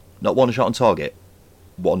 not one shot on target,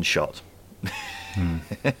 one shot.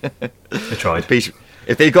 They tried.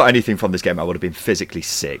 If they got anything from this game, I would have been physically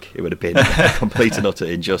sick. It would have been complete and utter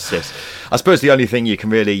injustice. I suppose the only thing you can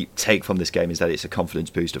really take from this game is that it's a confidence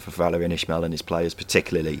booster for Valérien Ismaël and his players,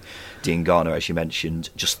 particularly Dean Garner, as you mentioned.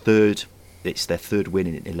 Just third. It's their third win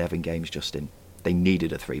in 11 games, Justin. They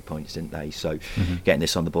needed 3 points, didn't they? So getting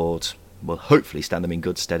this on the board will hopefully stand them in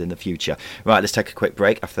good stead in the future. Right, let's take a quick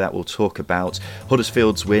break. After that, we'll talk about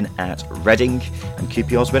Huddersfield's win at Reading and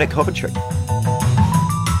QPR's win at Coventry.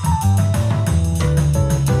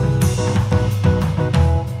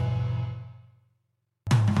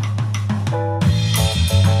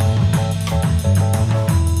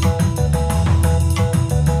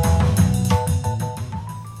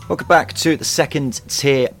 Welcome back to the Second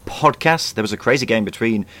Tier podcast. There was a crazy game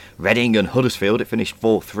between Reading and Huddersfield. It finished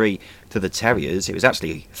 4-3 to the Terriers. It was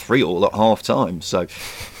actually 3-3 at half time, so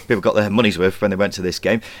people got their money's worth when they went to this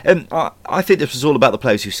game. I think this was all about the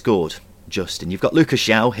players who scored, Justin. You've got Lucas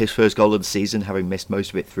João, his first goal of the season, having missed most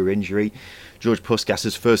of it through injury. George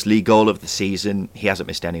Puskas' first league goal of the season. He hasn't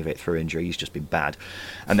missed any of it through injury, he's just been bad.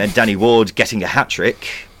 And then Danny Ward getting a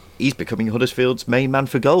hat-trick. He's becoming Huddersfield's main man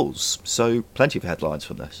for goals. So plenty of headlines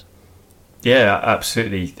from this. Yeah,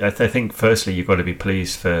 absolutely. I think firstly you've got to be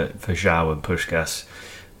pleased for João and Puskas.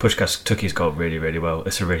 Puskas took his goal really, really well.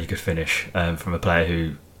 It's a really good finish from a player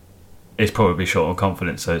who is probably short on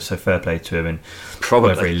confidence. So fair play to him, and probably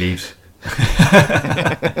wherever he leaves,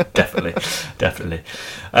 definitely.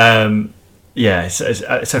 Yeah,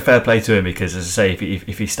 so fair play to him, because, as I say,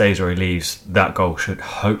 if he stays or he leaves, that goal should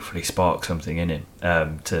hopefully spark something in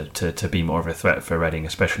him to be more of a threat for Reading,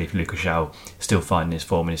 especially if Lucas João still finding his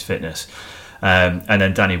form and his fitness. And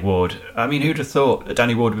then Danny Ward. I mean, who'd have thought that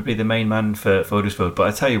Danny Ward would be the main man for Huddersfield? But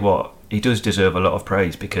I tell you what, he does deserve a lot of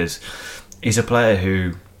praise, because he's a player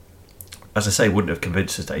who, as I say, wouldn't have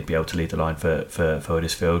convinced us that he'd be able to lead the line for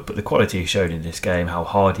Huddersfield. But the quality he showed in this game, how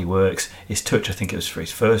hard he works, his touch, I think it was for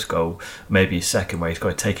his first goal, maybe his second, where he's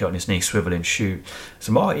got to take it on his knee, swivel and shoot.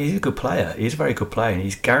 So Mark, he's a good player. He's a very good player, and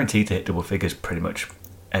he's guaranteed to hit double figures pretty much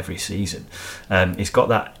every season. He's got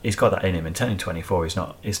that in him, and turning 24 is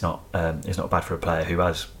not bad for a player who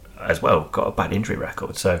has, as well, got a bad injury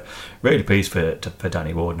record. So really pleased for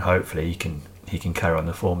Danny Ward, and hopefully he can carry on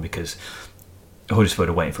the form, because Huddersfield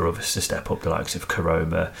are waiting for others to step up, the likes of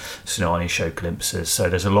Karoma, Sinani show glimpses. So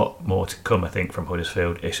there's a lot more to come, I think, from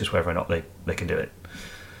Huddersfield. It's just whether or not they can do it.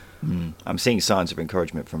 I'm seeing signs of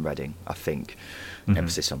encouragement from Reading, I think.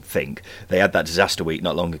 Emphasis on think. They had that disaster week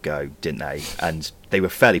not long ago, didn't they? And they were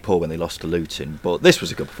fairly poor when they lost to Luton, but this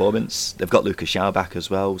was a good performance. They've got Lucas João back as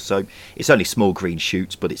well, so it's only small green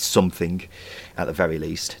shoots, but it's something at the very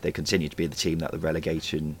least. They continue to be the team that the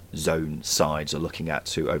relegation zone sides are looking at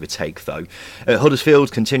to overtake, though.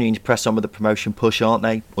 Huddersfield continuing to press on with the promotion push, aren't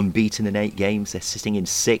they? Unbeaten in 8 games. They're sitting in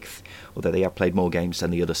 6th, although they have played more games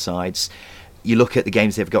than the other sides. You look at the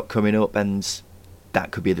games they've got coming up, and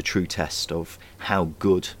that could be the true test of how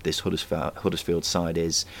good this Huddersfield side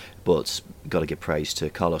is. But got to give praise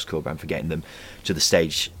to Carlos Corberán for getting them to the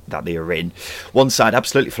stage that they are in. One side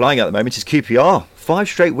absolutely flying at the moment is QPR. 5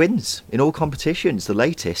 straight wins in all competitions. The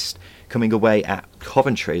latest coming away at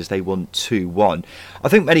Coventry as they won 2-1. I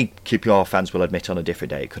think many QPR fans will admit on a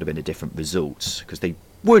different day it could have been a different result, because they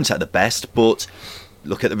weren't at the best. But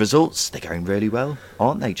look at the results. They're going really well,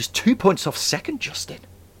 aren't they? Just 2 points off second, Justin.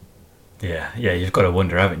 Yeah, you've got to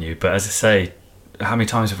wonder, haven't you? But as I say, how many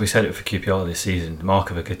times have we said it for QPR this season? The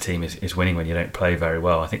mark of a good team is winning when you don't play very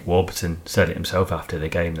well. I think Warburton said it himself after the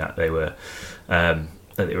game that they were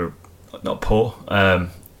not poor,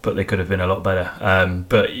 but they could have been a lot better.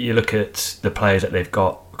 But you look at the players that they've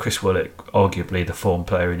got. Chris Willock, arguably the form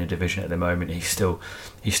player in the division at the moment, he's still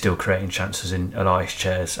creating chances in Elias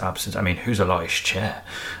Chair's absence. I mean, who's Elias Chair?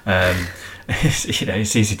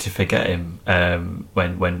 It's easy to forget him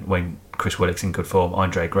when Chris Willock's in good form.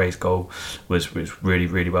 Andre Gray's goal was really,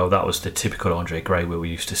 really well. That was the typical Andre Gray we were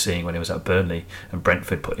used to seeing when he was at Burnley and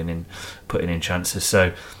Brentford putting in chances.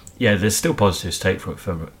 So yeah, there's still positives to take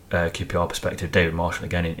from QPR perspective. David Marshall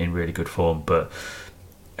again in really good form, but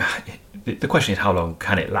the question is, how long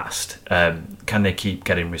can it last? Can they keep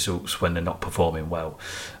getting results when they're not performing well?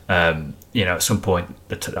 At some point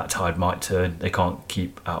that tide might turn. They can't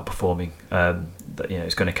keep outperforming.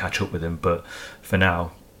 It's going to catch up with them. But for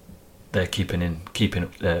now, they're keeping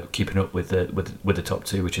up with the top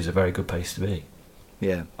two, which is a very good place to be.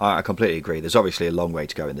 Yeah, I completely agree. There's obviously a long way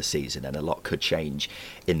to go in the season, and a lot could change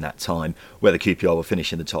in that time. Whether QPR will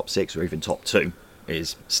finish in the top 6 or even top 2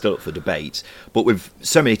 is still up for debate. But with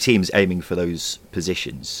so many teams aiming for those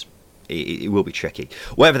positions, it will be tricky.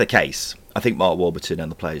 Whatever the case, I think Mark Warburton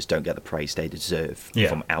and the players don't get the praise they deserve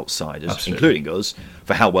from outsiders, including us,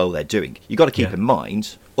 for how well they're doing. You've got to keep in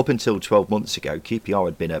mind, up until 12 months ago, QPR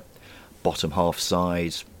had been a bottom half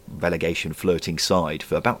side, relegation flirting side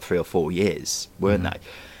for about 3 or 4 years, weren't they?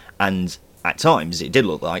 And at times it did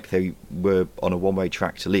look like they were on a one-way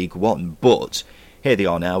track to League One, but here they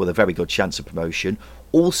are now with a very good chance of promotion,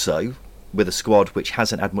 also with a squad which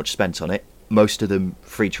hasn't had much spent on it, most of them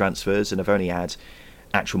free transfers, and have only had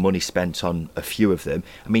actual money spent on a few of them.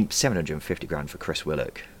 I mean, 750 grand for Chris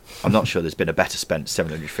Willock. I'm not sure there's been a better spent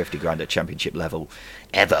 750 grand at Championship level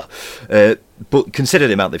ever. But consider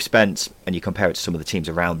the amount they've spent, and you compare it to some of the teams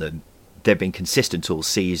around them, they've been consistent all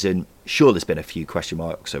season. Sure, there's been a few question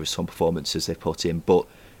marks over some performances they've put in, but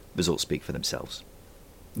results speak for themselves.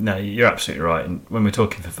 No, you're absolutely right. And when we're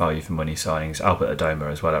talking for value for money signings, Albert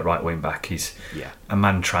Adoma as well at right wing back, he's a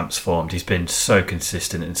man transformed. He's been so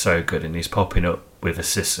consistent and so good, and he's popping up with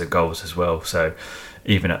assists and goals as well. So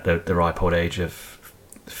even at the ripe old age of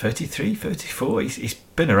 33, 34, he's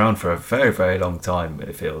been around for a very, very long time,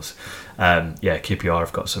 it feels. QPR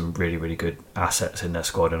have got some really, really good assets in their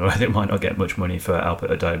squad, and they might not get much money for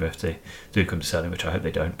Albert Adoma if they do come to sell him, which I hope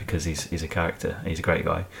they don't, because he's a character. He's a great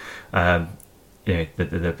guy. They're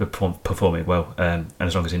performing well, and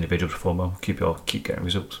as long as individuals perform well, QPR keep getting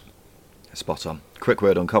results. Spot on. Quick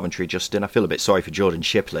word on Coventry, Justin. I feel a bit sorry for Jordan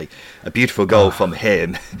Shipley. A beautiful goal from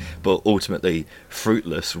him, but ultimately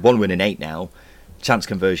fruitless. 1 win in 8 now. Chance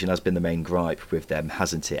conversion has been the main gripe with them,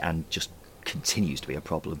 hasn't it? And just continues to be a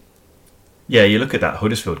problem. Yeah, you look at that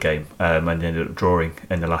Huddersfield game, and they ended up drawing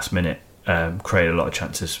in the last minute. Created a lot of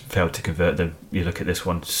chances, failed to convert them. You look at this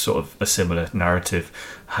one, sort of a similar narrative.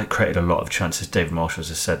 Created a lot of chances. David Marshall,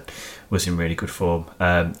 as I said, was in really good form,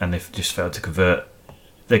 and they've just failed to convert.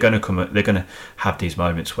 They're going to have these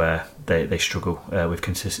moments where they struggle with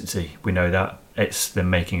consistency. We know that it's the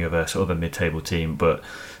making of a sort of a mid-table team, but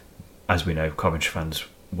as we know, Coventry fans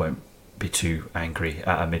won't be too angry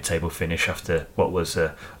at a mid-table finish after what was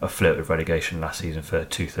a flirt with relegation last season for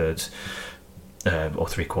 2/3. Or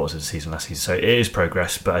 3/4 of the season last season. So it is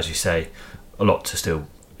progress, but as you say, a lot to still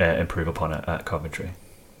improve upon at Coventry.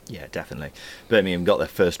 Yeah, definitely. Birmingham got their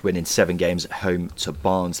first win in 7 games at home to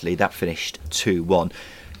Barnsley. That finished 2-1.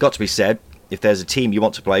 Got to be said, if there's a team you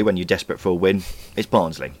want to play when you're desperate for a win, it's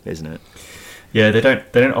Barnsley, isn't it? Yeah, they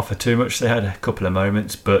don't offer too much. They had a couple of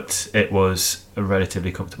moments, but it was a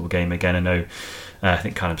relatively comfortable game again. I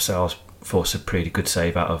think Callum Sales forced a pretty good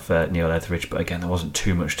save out of Neil Etheridge, but again, there wasn't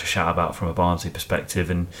too much to shout about from a Barnsley perspective,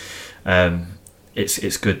 and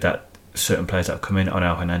it's good that certain players that have come in.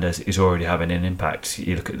 Onel Hernandez is already having an impact.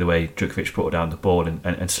 You look at the way Djukovic brought down the ball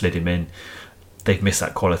and slid him in. They've missed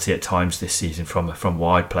that quality at times this season from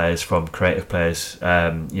wide players, from creative players.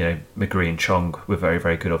 McGree and Chong were very,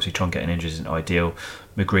 very good. Obviously, Chong getting injured isn't ideal.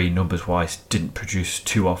 McGree, numbers wise, didn't produce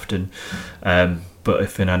too often, but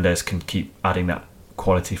if Hernandez can keep adding that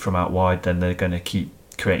quality from out wide, then they're going to keep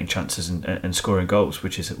creating chances and scoring goals,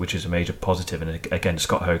 which is a major positive. And again,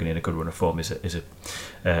 Scott Hogan in a good run of form is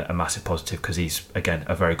a massive positive, because he's again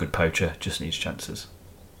a very good poacher, just needs chances.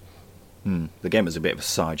 The game was a bit of a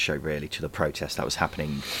sideshow, really, to the protest that was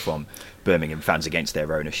happening from Birmingham fans against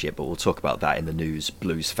their ownership, but we'll talk about that in the news,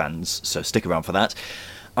 Blues fans, so stick around for that.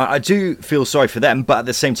 I do feel sorry for them, but at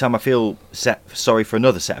the same time I feel sorry for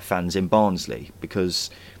another set of fans in Barnsley,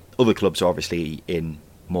 because other clubs are obviously in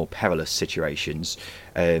more perilous situations,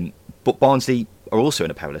 but Barnsley are also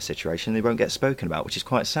in a perilous situation. They won't get spoken about, which is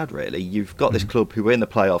quite sad, really. You've got this club who were in the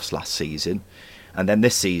playoffs last season, and then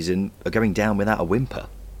this season are going down without a whimper,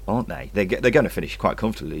 aren't they? They're going to finish quite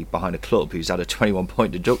comfortably behind a club who's had a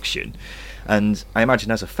 21-point deduction, and I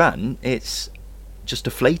imagine as a fan it's just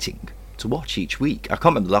deflating to watch each week. I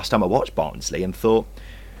can't remember the last time I watched Barnsley and thought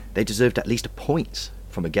they deserved at least a point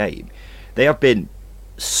from a game. They have been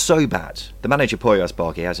so bad. The manager, Poyraz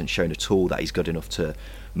Bargi, hasn't shown at all that he's good enough to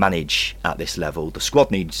manage at this level. The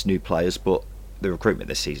squad needs new players, but the recruitment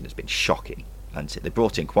this season has been shocking, hasn't it? They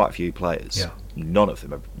brought in quite a few players. Yeah. None of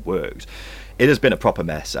them have worked. It has been a proper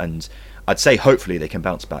mess, and I'd say hopefully they can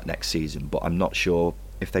bounce back next season, but I'm not sure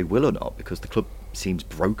if they will or not, because the club seems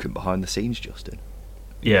broken behind the scenes, Justin.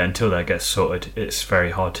 until that gets sorted, it's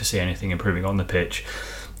very hard to see anything improving on the pitch.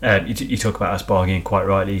 You talk about us bargaining, quite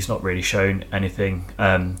rightly. He's not really shown anything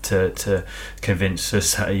to convince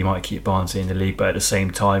us that you might keep Barnsley in the league, but at the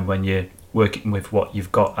same time, when you're working with what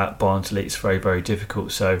you've got at Barnsley, it's very, very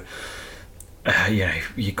difficult. So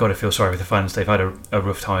you've got to feel sorry for the fans. They've had a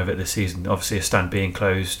rough time of it this season. Obviously, a stand being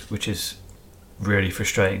closed, which is really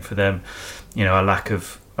frustrating for them. A lack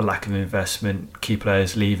of investment, key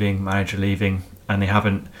players leaving, manager leaving, and they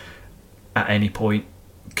haven't at any point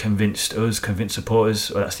convinced supporters,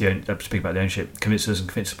 or I'm speaking about the ownership, convinced us and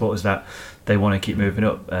convinced supporters that they want to keep moving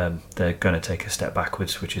up. They're going to take a step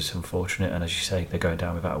backwards, which is unfortunate, and as you say, they're going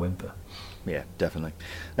down without a whimper. Yeah, definitely.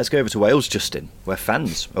 Let's go over to Wales, Justin, where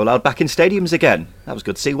fans are allowed back in stadiums again. That was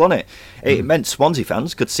good to see, wasn't it? It meant Swansea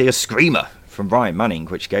fans could see a screamer from Ryan Manning,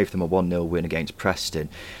 which gave them a 1-0 win against Preston.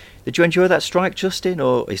 Did you enjoy that strike, Justin,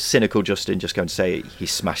 or is cynical Justin just going to say he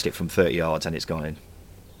smashed it from 30 yards and it's gone in?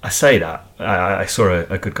 I say that. I saw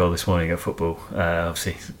a good goal this morning at football,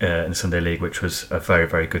 obviously in the Sunday League, which was a very,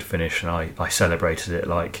 very good finish, and I celebrated it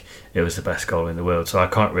like it was the best goal in the world. So I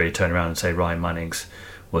can't really turn around and say Ryan Manning's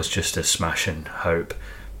was just a smash and hope.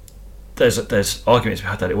 There's arguments we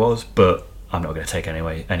had that it was, but I'm not going to take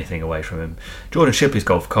anything away from him. Jordan Shipley's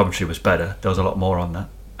goal for Coventry was better. There was a lot more on that,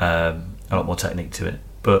 a lot more technique to it,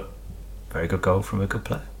 but very good goal from a good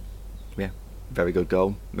player. Yeah. Very good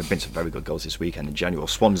goal. There have been some very good goals this weekend in general.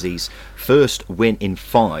 Swansea's first win in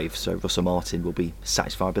 5, so Russell Martin will be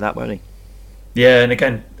satisfied with that, won't he? Yeah, and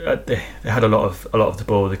again, they had a lot of the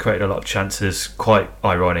ball. They created a lot of chances. Quite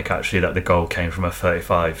ironic, actually, that the goal came from a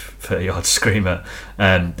 30-yard screamer.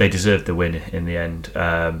 They deserved the win in the end,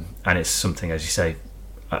 and it's something, as you say,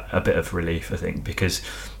 a bit of relief, I think, because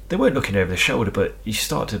they weren't looking over their shoulder, but you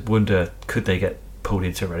start to wonder, could they get pulled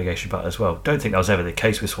into a relegation battle as well? Don't think that was ever the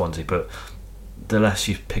case with Swansea, but the less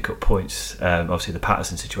you pick up points, obviously the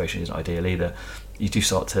Patterson situation isn't ideal either. You do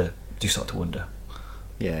start to wonder.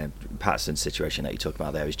 Yeah, Patterson's situation that you talk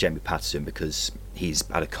about there is Jamie Patterson, because he's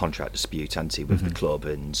had a contract dispute, hasn't he, with the club,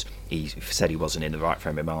 and he said he wasn't in the right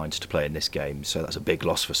frame of mind to play in this game. So that's a big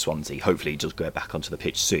loss for Swansea. Hopefully he does go back onto the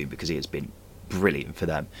pitch soon, because he has been brilliant for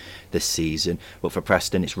them this season. But for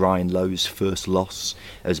Preston, it's Ryan Lowe's first loss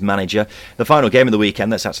as manager. The final game of the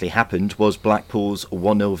weekend that's actually happened was Blackpool's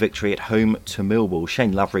 1-0 victory at home to Millwall.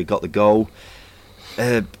 Shane Lavery got the goal.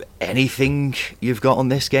 Anything you've got on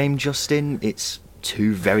this game, Justin? It's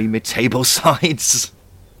two very mid-table sides.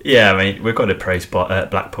 Yeah, I mean, we've got to praise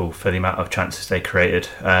Blackpool for the amount of chances they created.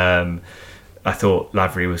 I thought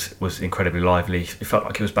Lavery was incredibly lively. It felt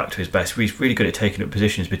like he was back to his best. He's really good at taking up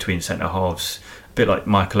positions between centre halves, a bit like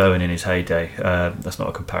Michael Owen in his heyday. That's not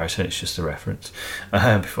a comparison, it's just a reference,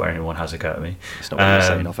 before anyone has a go at me. It's not what you're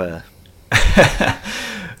saying off air.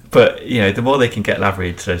 But, the more they can get Lavery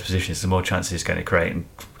into those positions, the more chances he's going to create. And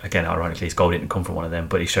again, ironically, his goal didn't come from one of them,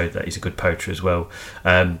 but he showed that he's a good poacher as well.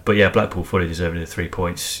 But yeah, Blackpool fully deserving the 3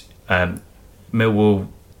 points. Millwall,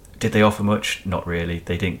 did they offer much? Not really.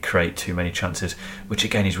 They didn't create too many chances, which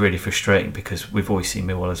again is really frustrating, because we've always seen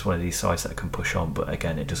Millwall as one of these sides that can push on, but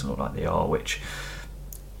again, it doesn't look like they are, which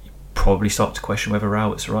you probably start to question whether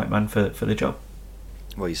Rowett's the right man for the job.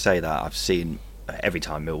 Well, you say that. I've seen every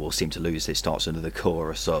time Millwall seem to lose, it starts under the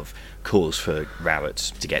chorus of calls for Rowett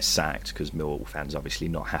to get sacked, because Millwall fans are obviously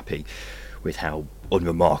not happy with how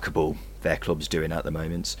unremarkable their club's doing at the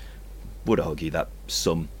moment. Would argue that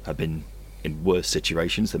some have been in worse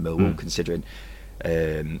situations than Millwall, considering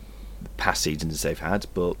past seasons they've had,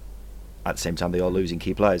 but at the same time they are losing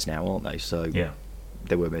key players now, aren't they? So yeah,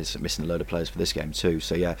 they were missing a load of players for this game too.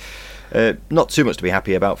 So yeah, not too much to be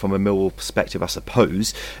happy about from a Millwall perspective, I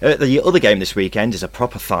suppose. The other game this weekend is a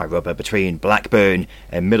proper thigh rubber between Blackburn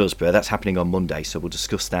and Middlesbrough. That's happening on Monday, so we'll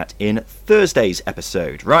discuss that in Thursday's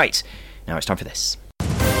episode. Right, now it's time for this.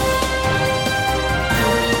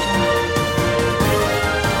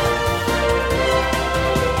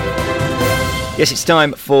 Yes, it's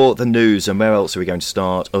time for the news, and where else are we going to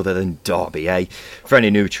start other than Derby, eh? For any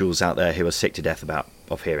neutrals out there who are sick to death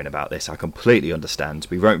of hearing about this, I completely understand.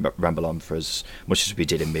 We won't ramble on for as much as we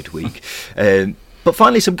did in midweek. But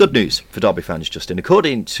finally, some good news for Derby fans, Justin.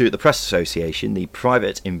 According to the Press Association, the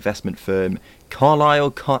private investment firm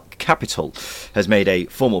Carlisle Capital has made a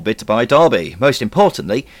formal bid to buy Derby. Most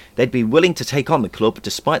importantly, they'd be willing to take on the club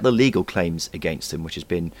despite the legal claims against them, which has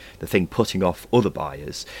been the thing putting off other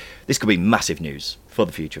buyers. This could be massive news for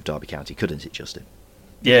the future of Derby County, couldn't it, Justin?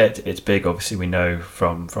 Yeah, it's big. Obviously, we know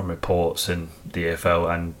from reports and the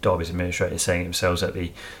EFL and Derby's administrator saying themselves that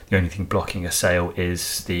the only thing blocking a sale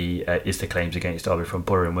is the claims against Derby from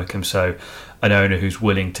Borough and Wycombe. So, an owner who's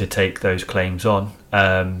willing to take those claims on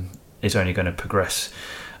is only going to progress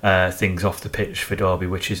things off the pitch for Derby,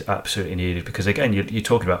 which is absolutely needed. Because again, you're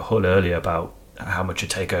talking about Hull earlier about how much a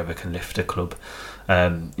takeover can lift a club.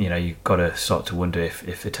 You've got to start to wonder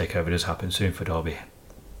if the takeover does happen soon for Derby,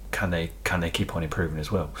 can they keep on improving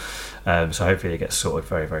as well? So hopefully it gets sorted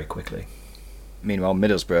very, very quickly. Meanwhile,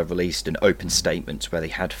 Middlesbrough have released an open statement where they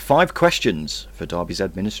had 5 questions for Derby's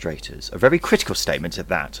administrators. A very critical statement at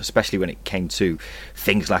that, especially when it came to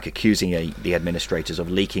things like accusing the administrators of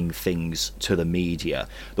leaking things to the media.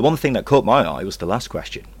 The one thing that caught my eye was the last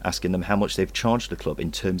question, asking them how much they've charged the club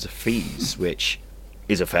in terms of fees, which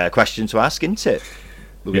is a fair question to ask, isn't it?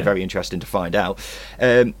 Will be very interesting to find out.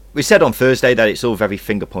 We said on Thursday that it's all very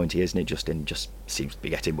finger pointy, isn't it, Justin? Just seems to be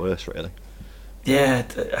getting worse, really. Yeah,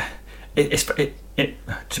 to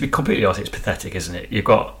be completely honest, it's pathetic, isn't it? You've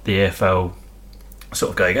got the EFL sort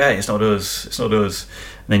of going, hey, it's not us, and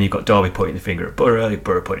then you've got Derby pointing the finger at Borough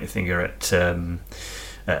pointing the finger at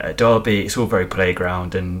Derby. It's all very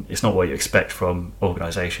playground, and it's not what you expect from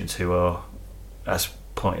organisations who are, as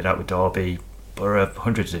pointed out with Derby, Borough,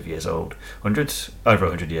 hundreds of years old, over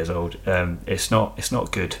 100 years old. It's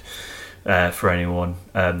not good for anyone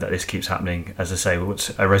that this keeps happening. As I say,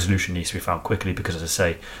 a resolution needs to be found quickly, because, as I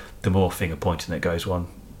say, the more finger pointing that goes on,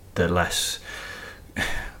 the less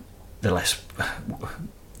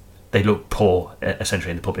they look poor,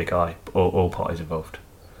 essentially, in the public eye, all parties involved.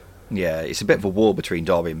 Yeah, it's a bit of a war between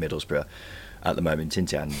Derby and Middlesbrough at the moment,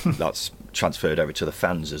 isn't it? And that's transferred over to the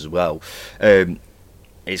fans as well.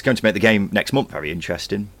 It's going to make the game next month very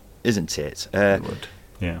interesting, isn't it? It would,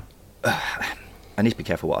 yeah. I need to be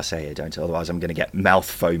careful what I say here, don't I? Otherwise I'm going to get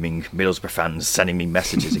mouth-foaming Middlesbrough fans sending me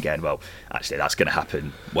messages again. Well, actually, that's going to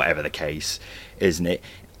happen, whatever the case, isn't it?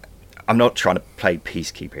 I'm not trying to play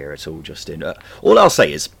peacekeeper here at all, Justin. All I'll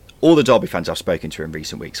say is, all the Derby fans I've spoken to in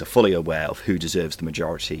recent weeks are fully aware of who deserves the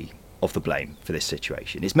majority of the blame for this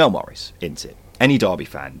situation. It's Mel Morris, isn't it? Any Derby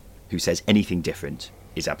fan who says anything different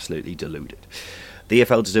is absolutely deluded. The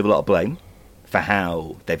EFL deserve a lot of blame for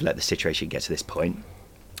how they've let the situation get to this point,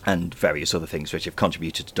 and various other things which have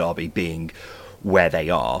contributed to Derby being where they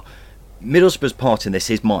are. Middlesbrough's part in this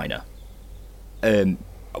is minor.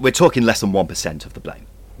 We're talking less than 1% of the blame.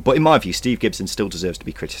 But in my view, Steve Gibson still deserves to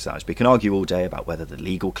be criticised. We can argue all day about whether the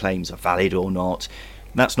legal claims are valid or not.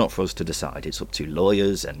 That's not for us to decide. It's up to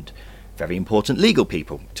lawyers and very important legal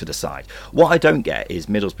people to decide. What I don't get is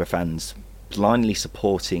Middlesbrough fans blindly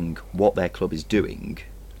supporting what their club is doing,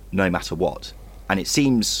 no matter what. And it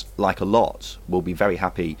seems like a lot will be very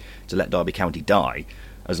happy to let Derby County die,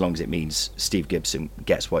 as long as it means Steve Gibson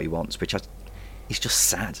gets what he wants, which is just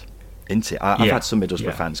sad, isn't it? I've had some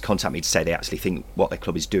Middlesbrough fans contact me to say they actually think what their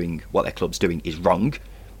club's doing is wrong.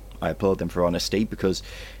 I applaud them for honesty, because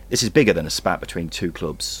this is bigger than a spat between two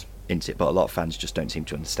clubs, isn't it? But a lot of fans just don't seem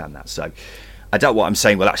to understand that. So I doubt what I'm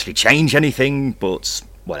saying will actually change anything, but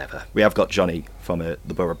whatever. We have got Johnny from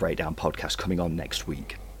the Borough Breakdown podcast coming on next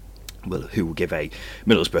week, who will give a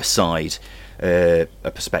Middlesbrough side a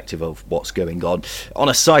perspective of what's going on. On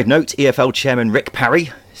a side note, EFL chairman Rick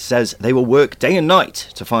Parry says they will work day and night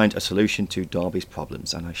to find a solution to Derby's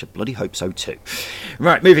problems, and I should bloody hope so too.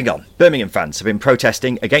 Right, moving on. Birmingham fans have been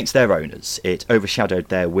protesting against their owners. It overshadowed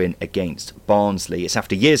their win against Barnsley. It's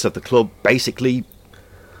after years of the club basically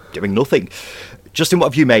doing nothing. Justin, what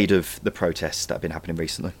have you made of the protests that have been happening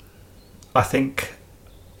recently? I think,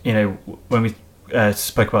 when we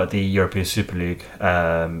spoke about the European Super League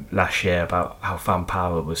last year, about how fan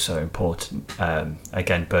power was so important.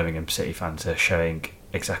 Again, Birmingham City fans are showing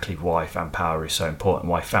exactly why fan power is so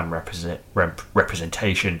important, why fan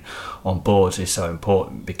representation on boards is so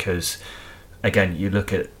important, because, again, you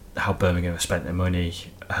look at how Birmingham have spent their money,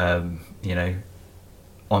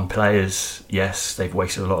 on players. Yes, they've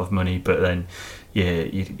wasted a lot of money, but then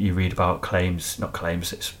you read about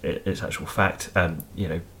it's actual fact,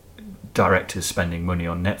 directors spending money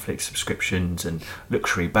on Netflix subscriptions and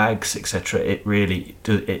luxury bags, etc.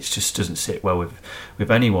 It just doesn't sit well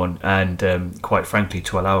with anyone, and quite frankly,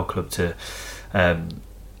 to allow a club to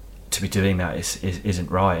be doing that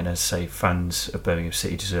isn't right. And as I say, fans of Birmingham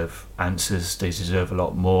City deserve answers. They deserve a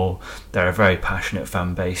lot more. They're a very passionate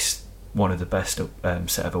fan base, one of the best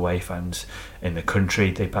set of away fans in the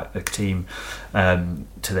country. They back the team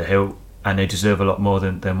to the hilt, and they deserve a lot more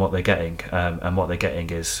than what they're getting, and what they're getting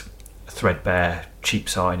is threadbare, cheap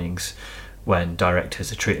signings when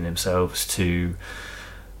directors are treating themselves to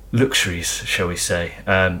luxuries, shall we say.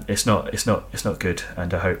 It's not good,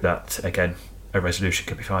 and I hope that, again, a resolution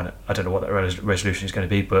could be found. I don't know what that resolution is going to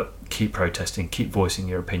be, but keep protesting, keep voicing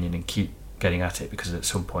your opinion, and keep getting at it, because at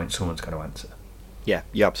some point someone's going to answer. Yeah,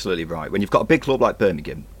 you're absolutely right. When you've got a big club like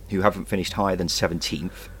Birmingham, who haven't finished higher than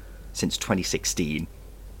 17th since 2016,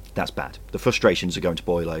 That's bad. The frustrations are going to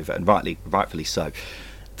boil over, and rightfully so.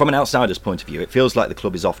 From an outsider's point of view, it feels like the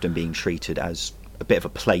club is often being treated as a bit of a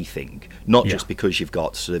plaything, not just because you've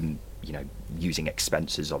got some, using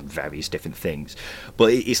expenses on various different things,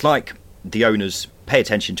 but it's like the owners pay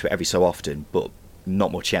attention to it every so often, but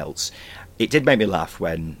not much else. It did make me laugh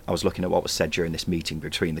when I was looking at what was said during this meeting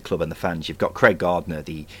between the club and the fans. You've got Craig Gardner,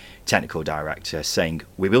 the technical director, saying,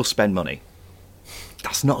 "We will spend money."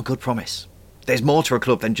 That's not a good promise. There's more to a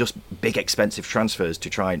club than just big expensive transfers to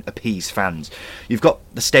try and appease fans. You've got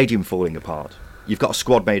the stadium falling apart. You've got a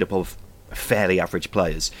squad made up of fairly average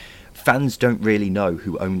players. Fans don't really know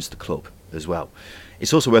who owns the club as well.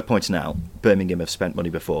 It's also worth pointing out, Birmingham have spent money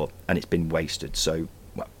before and it's been wasted. So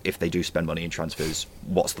if they do spend money in transfers,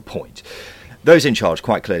 what's the point? Those in charge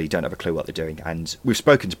quite clearly don't have a clue what they're doing. And we've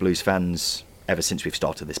spoken to Blues fans ever since we've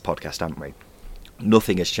started this podcast, haven't we?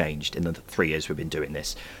 Nothing has changed in the 3 years we've been doing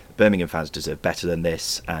this. Birmingham fans deserve better than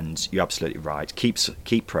this, and you're absolutely right.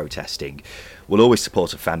 Keep protesting. We'll always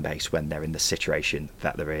support a fan base when they're in the situation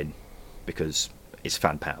that they're in, because it's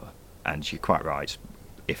fan power. And you're quite right.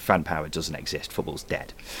 If fan power doesn't exist, football's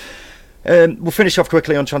dead. We'll finish off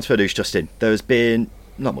quickly on transfer news, Justin. There's been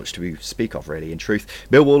not much to speak of, really, in truth.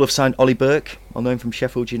 Millwall have signed Ollie Burke, on loan from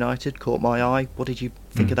Sheffield United. Caught my eye. What did you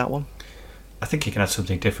think of that one? I think he can add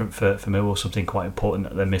something different for Millwall, something quite important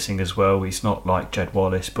that they're missing as well. He's not like Jed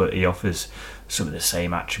Wallace, but he offers some of the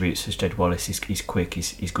same attributes as Jed Wallace. He's quick,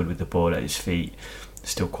 he's good with the ball at his feet,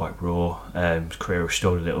 still quite raw. His career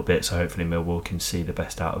restored a little bit, so hopefully Millwall can see the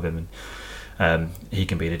best out of him, and he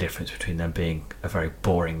can be the difference between them being a very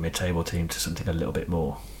boring mid-table team to something a little bit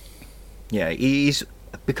more. Yeah, he's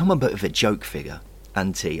become a bit of a joke figure,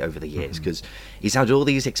 hasn't he, over the years, because he's had all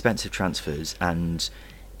these expensive transfers and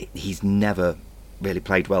he's never really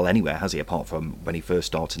played well anywhere, has he, apart from when he first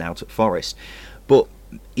started out at Forest. But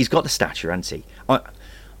he's got the stature, hasn't he?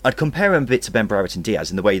 I'd compare him a bit to Ben Brereton Diaz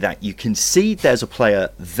in the way that you can see there's a player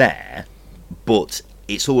there, but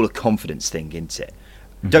it's all a confidence thing, isn't it?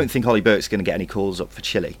 Don't think Ollie Burke's going to get any calls up for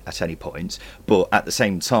Chile at any point, but at the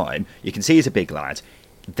same time, you can see he's a big lad.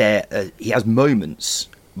 He has moments,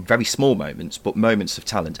 very small moments, but moments of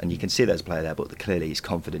talent, and you can see there's a player there, but clearly his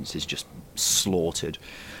confidence is just slaughtered.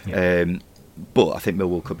 Yeah. But I think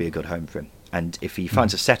Millwall could be a good home for him, and if he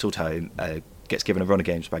finds a settled home, gets given a run of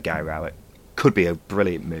games by Gary Rowett, could be a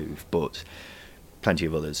brilliant move. But plenty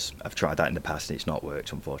of others have tried that in the past and it's not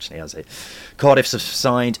worked, unfortunately, has it? Cardiff have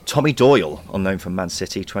signed Tommy Doyle, on loan from Man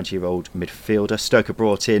City, 20-year-old midfielder. Stoke have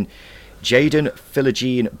brought in Jaden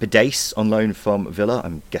Philogene-Bidace on loan from Villa.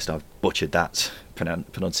 I'm guessing I've butchered that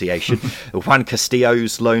pronunciation. Juan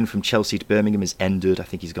Castillo's loan from Chelsea to Birmingham has ended. I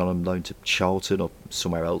think he's gone on loan to Charlton or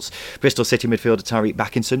somewhere else. Bristol City midfielder Tyreek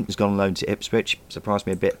Backinson has gone on loan to Ipswich. Surprised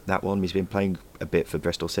me a bit, that one. He's been playing a bit for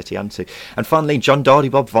Bristol City, hasn't he? And finally, John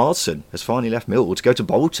Dardy Bob Varson has finally left Millwall to go to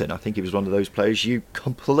Bolton. I think he was one of those players you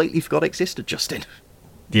completely forgot existed, Justin.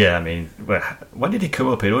 Yeah, I mean, when did he come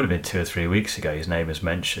up? It would have been 2 or 3 weeks ago. His name was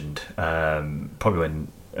mentioned, probably when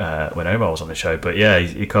Omar was on the show. But yeah,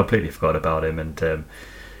 he completely forgot about him, and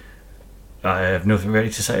I have nothing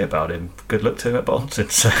really to say about him. Good luck to him at Bolton.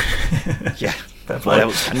 So. Yeah, what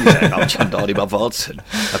else can you say about John Dardy Bob Varson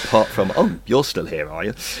apart from you're still here, are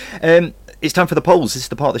you? It's time for the polls. This is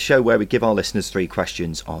the part of the show where we give our listeners 3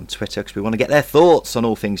 questions on Twitter because we want to get their thoughts on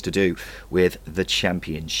all things to do with the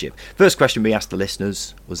Championship. First question we asked the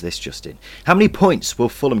listeners was this, Justin. How many points will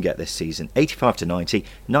Fulham get this season? 85 to 90,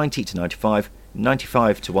 90 to 95,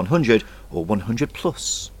 95 to 100, or 100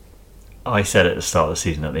 plus? I said at the start of the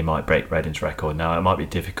season that they might break Reading's record. Now, it might be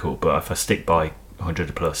difficult, but if I stick by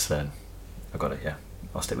 100 plus, then I've got it, yeah.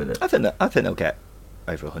 I'll stick with it. I think they'll get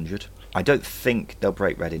over 100. I don't think they'll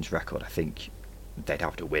break Reading's record. I think they'd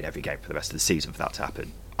have to win every game for the rest of the season for that to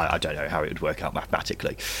happen. I don't know how it would work out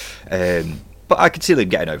mathematically. But I could see them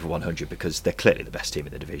getting over 100 because they're clearly the best team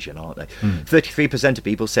in the division, aren't they? 33% of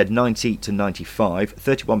people said 90 to 95,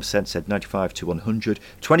 31% said 95 to 100,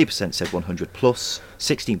 20% said 100 plus,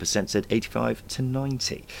 16% said 85 to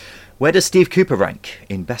 90. Where does Steve Cooper rank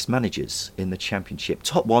in best managers in the Championship?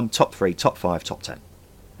 Top 1, top 3, top 5, top 10?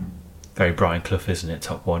 Very Brian Clough, isn't it?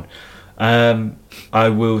 Top 1. I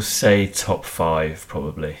will say top 5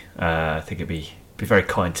 probably. I think it'd be very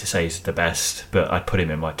kind to say he's the best, but I'd put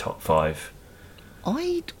him in my top 5.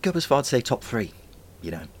 I'd go as far to say top 3.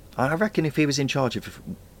 You know, I reckon if he was in charge of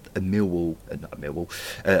Fulham,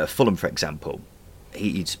 for example,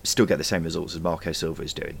 he'd still get the same results as Marco Silva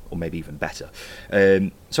is doing, or maybe even better.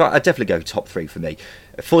 So I'd definitely go top 3 for me.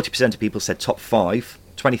 40% of people said top 5.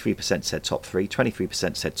 23% said top 3,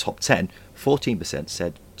 23% said top 10, 14%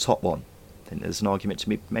 said top 1. think there's an argument to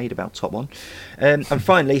be made about top one. And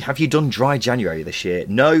finally, have you done dry January this year?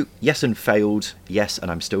 No, yes and failed, yes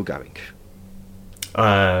and I'm still going.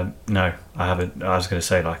 No, I haven't. I was going to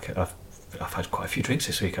say, like, I've had quite a few drinks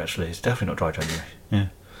this week, actually. It's definitely not dry January. Yeah.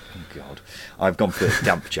 Oh, God. I've gone for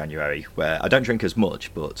damp January, where I don't drink as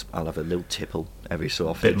much, but I'll have a little tipple every so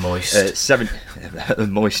often. Bit moist.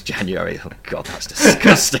 Moist January. Oh, God, that's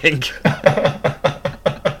disgusting.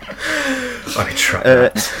 I could try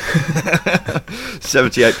that.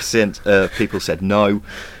 78% of people said no.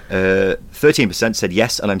 13% said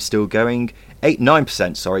yes, and I'm still going.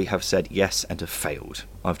 9% have said yes and have failed.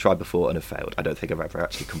 I've tried before and have failed. I don't think I've ever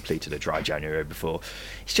actually completed a dry January before.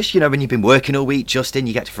 It's just, when you've been working all week, Justin,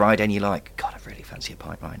 you get to Friday and you're like, God, I really fancy a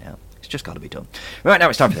pint right now. It's just got to be done. Right, now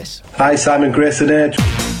it's time for this. Hi, Simon Grayson here.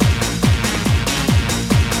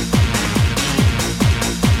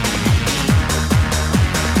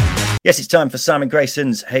 Yes, it's time for Simon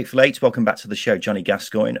Grayson's Hateful Eight. Welcome back to the show. Johnny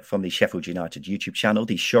Gascoigne from the Sheffield United YouTube channel,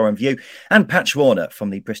 the Shore & View, and Patch Warner from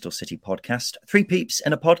the Bristol City podcast. 3 peeps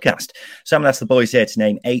in a podcast. Simon asked the boys here to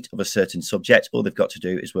name 8 of a certain subject. All they've got to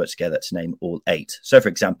do is work together to name all 8. So, for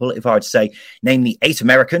example, if I would say, name the 8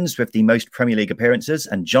 Americans with the most Premier League appearances,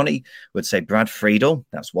 and Johnny would say Brad Friedel,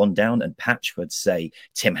 that's 1 down, and Patch would say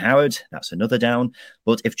Tim Howard, that's another down.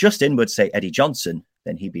 But if Justin would say Eddie Johnson,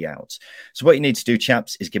 then he'd be out. So what you need to do,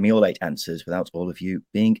 chaps, is give me all 8 answers without all of you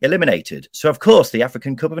being eliminated. So, of course, the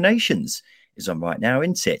African Cup of Nations is on right now,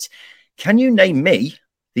 isn't it? Can you name me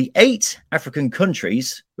the 8 African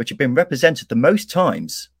countries which have been represented the most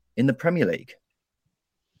times in the Premier League?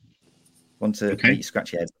 Want to get you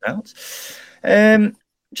scratch your heads out?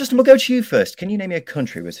 Justin, we'll go to you first. Can you name me a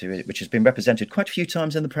country which has been represented quite a few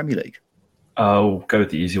times in the Premier League? I'll go with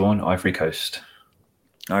the easy one, Ivory Coast.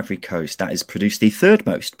 Ivory Coast, that has produced the 3rd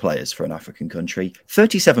most players for an African country.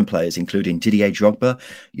 37 players, including Didier Drogba,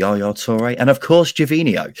 Yaya Toure, and of course,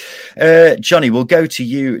 Gervinho. Johnny, we'll go to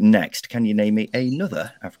you next. Can you name me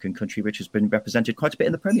another African country which has been represented quite a bit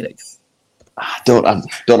in the Premier League? I don't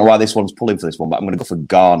know why this one's pulling for this one, but I'm going to go for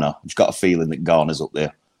Ghana. I've just got a feeling that Ghana's up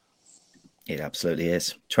there. It absolutely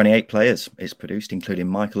is. 28 players it's produced, including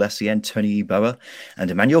Michael Essien, Tony Yeboah,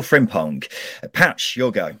 and Emmanuel Frimpong. Patch,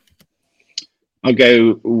 your go. I'll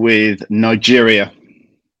go with Nigeria.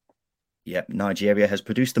 Yep, Nigeria has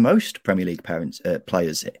produced the most Premier League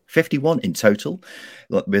players, 51 in total,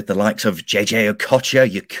 with the likes of JJ Okocha,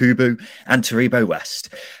 Yakubu, and Taribo West.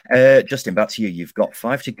 Justin, back to you. You've got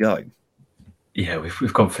 5 to go. Yeah,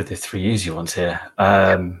 we've gone for the 3 easy ones here.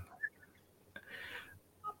 My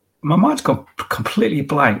mind's gone completely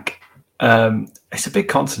blank. It's a big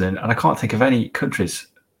continent, and I can't think of any countries.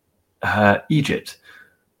 Egypt.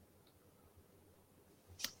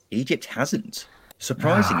 Egypt hasn't.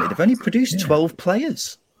 Surprisingly, they've only produced 12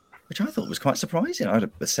 players, which I thought was quite surprising. I'd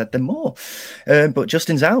have said them more. But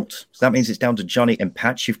Justin's out. So that means it's down to Johnny and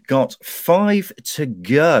Patch. You've got 5 to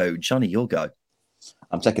go. Johnny, you'll go.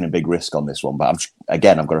 I'm taking a big risk on this one, but I've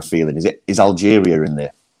got a feeling. Is Algeria in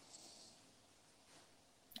there?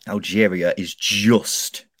 Algeria is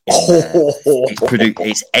just in there.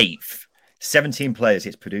 It's 8th. 17 players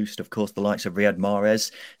it's produced, of course, the likes of Riyad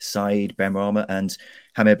Mahrez, Saïd Benrahma, and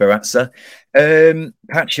Hamid Baratza.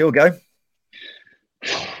 Patch, you'll go.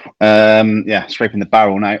 Scraping the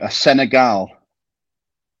barrel now. Senegal.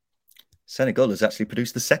 Senegal has actually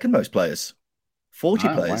produced the 2nd most players. 40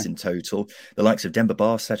 players in total. The likes of Demba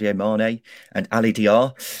Ba, Sadio Mane, and Ali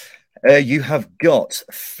Diar. You have got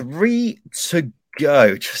 3 to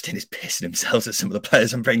go. Justin is pissing himself at some of the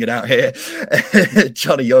players I'm bringing out here.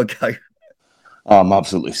 Johnny, your go. Oh, I'm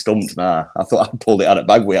absolutely stumped now. I thought I pulled it out of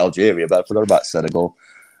bag with Algeria, but I forgot about Senegal.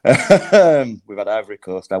 We've had Ivory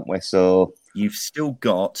Coast, haven't we? So you've still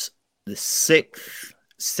got the 6th,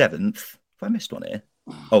 7th. Have I missed one here?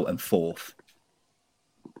 Oh, and 4th.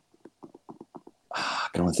 I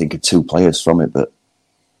can only think of 2 players from it, but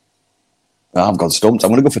I've gone stumped. I'm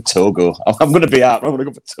going to go for Togo. I'm going to be out. I'm going to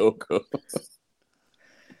go for Togo.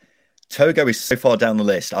 Togo is so far down the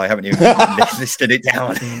list. I haven't even listed it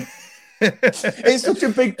down. It's such a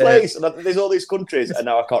big place, and there's all these countries, and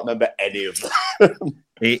now I can't remember any of them.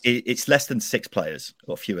 It's less than 6 players,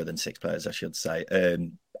 or fewer than 6 players, I should say.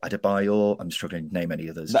 Adebayor, I'm struggling to name any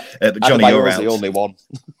others. But Johnny, you're out. The only one.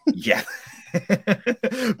 Yeah.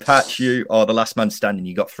 Patch, you are the last man standing.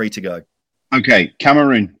 You got 3 to go. Okay,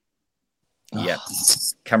 Cameroon. Yeah,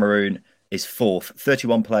 Cameroon is 4th.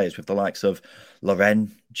 31 players with the likes of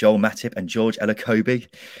Loren, Joel Matip, and George Elokobi.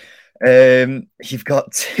 You've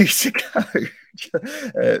got 2 to go.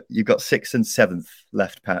 You've got 6th and 7th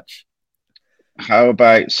left, Patch. How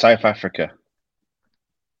about South Africa?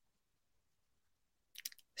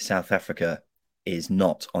 South Africa is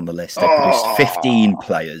not on the list. They produced 15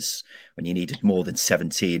 players when you needed more than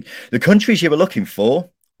 17. The countries you were looking for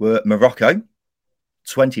were Morocco.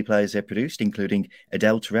 20 players they produced, including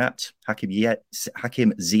Adel Taarabt, Hakim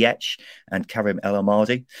Ziyech, and Karim El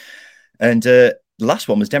Ahmadi. And the last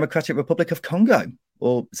one was Democratic Republic of Congo,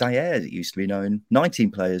 or Zaire, as it used to be known. 19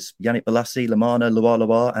 players, Yannick Bolasie, Lamana,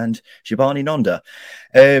 Loa, and Shabani Nonda.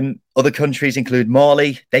 Other countries include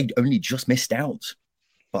Mali. They only just missed out,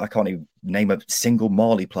 but I can't even name a single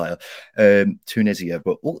Mali player. Tunisia,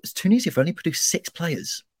 but Tunisia have only produced 6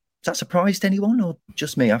 players. Has that surprised anyone, or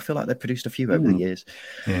just me? I feel like they've produced a few over the years.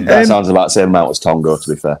 That sounds about the same amount as Tonga, to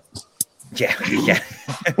be fair. Yeah.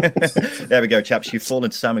 There we go, chaps. You've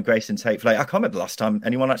fallen to Simon Grayson's hate flight. I can't remember the last time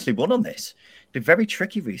anyone actually won on this. It's been very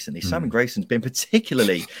tricky recently. Simon Grayson's been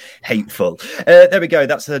particularly hateful. There we go.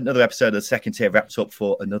 That's another episode of the Second Tier wrapped up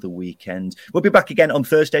for another weekend. We'll be back again on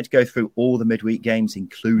Thursday to go through all the midweek games,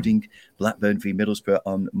 including Blackburn v Middlesbrough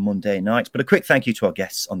on Monday night. But a quick thank you to our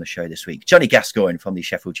guests on the show this week. Johnny Gascoigne from the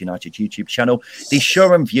Sheffield United YouTube channel, the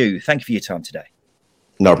Shoreham View. Thank you for your time today.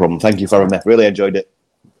 No problem. Thank you for having me. Really enjoyed it.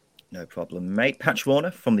 No problem, mate. Patch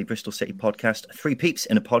Warner from the Bristol City podcast. 3 Peeps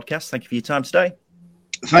in a podcast. Thank you for your time today.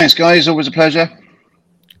 Thanks, guys. Always a pleasure.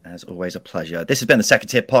 As always, a pleasure. This has been the Second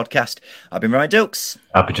Tier podcast. I've been Ryan Dilks.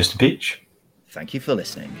 I've been Justin Peach. Thank you for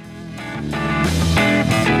listening.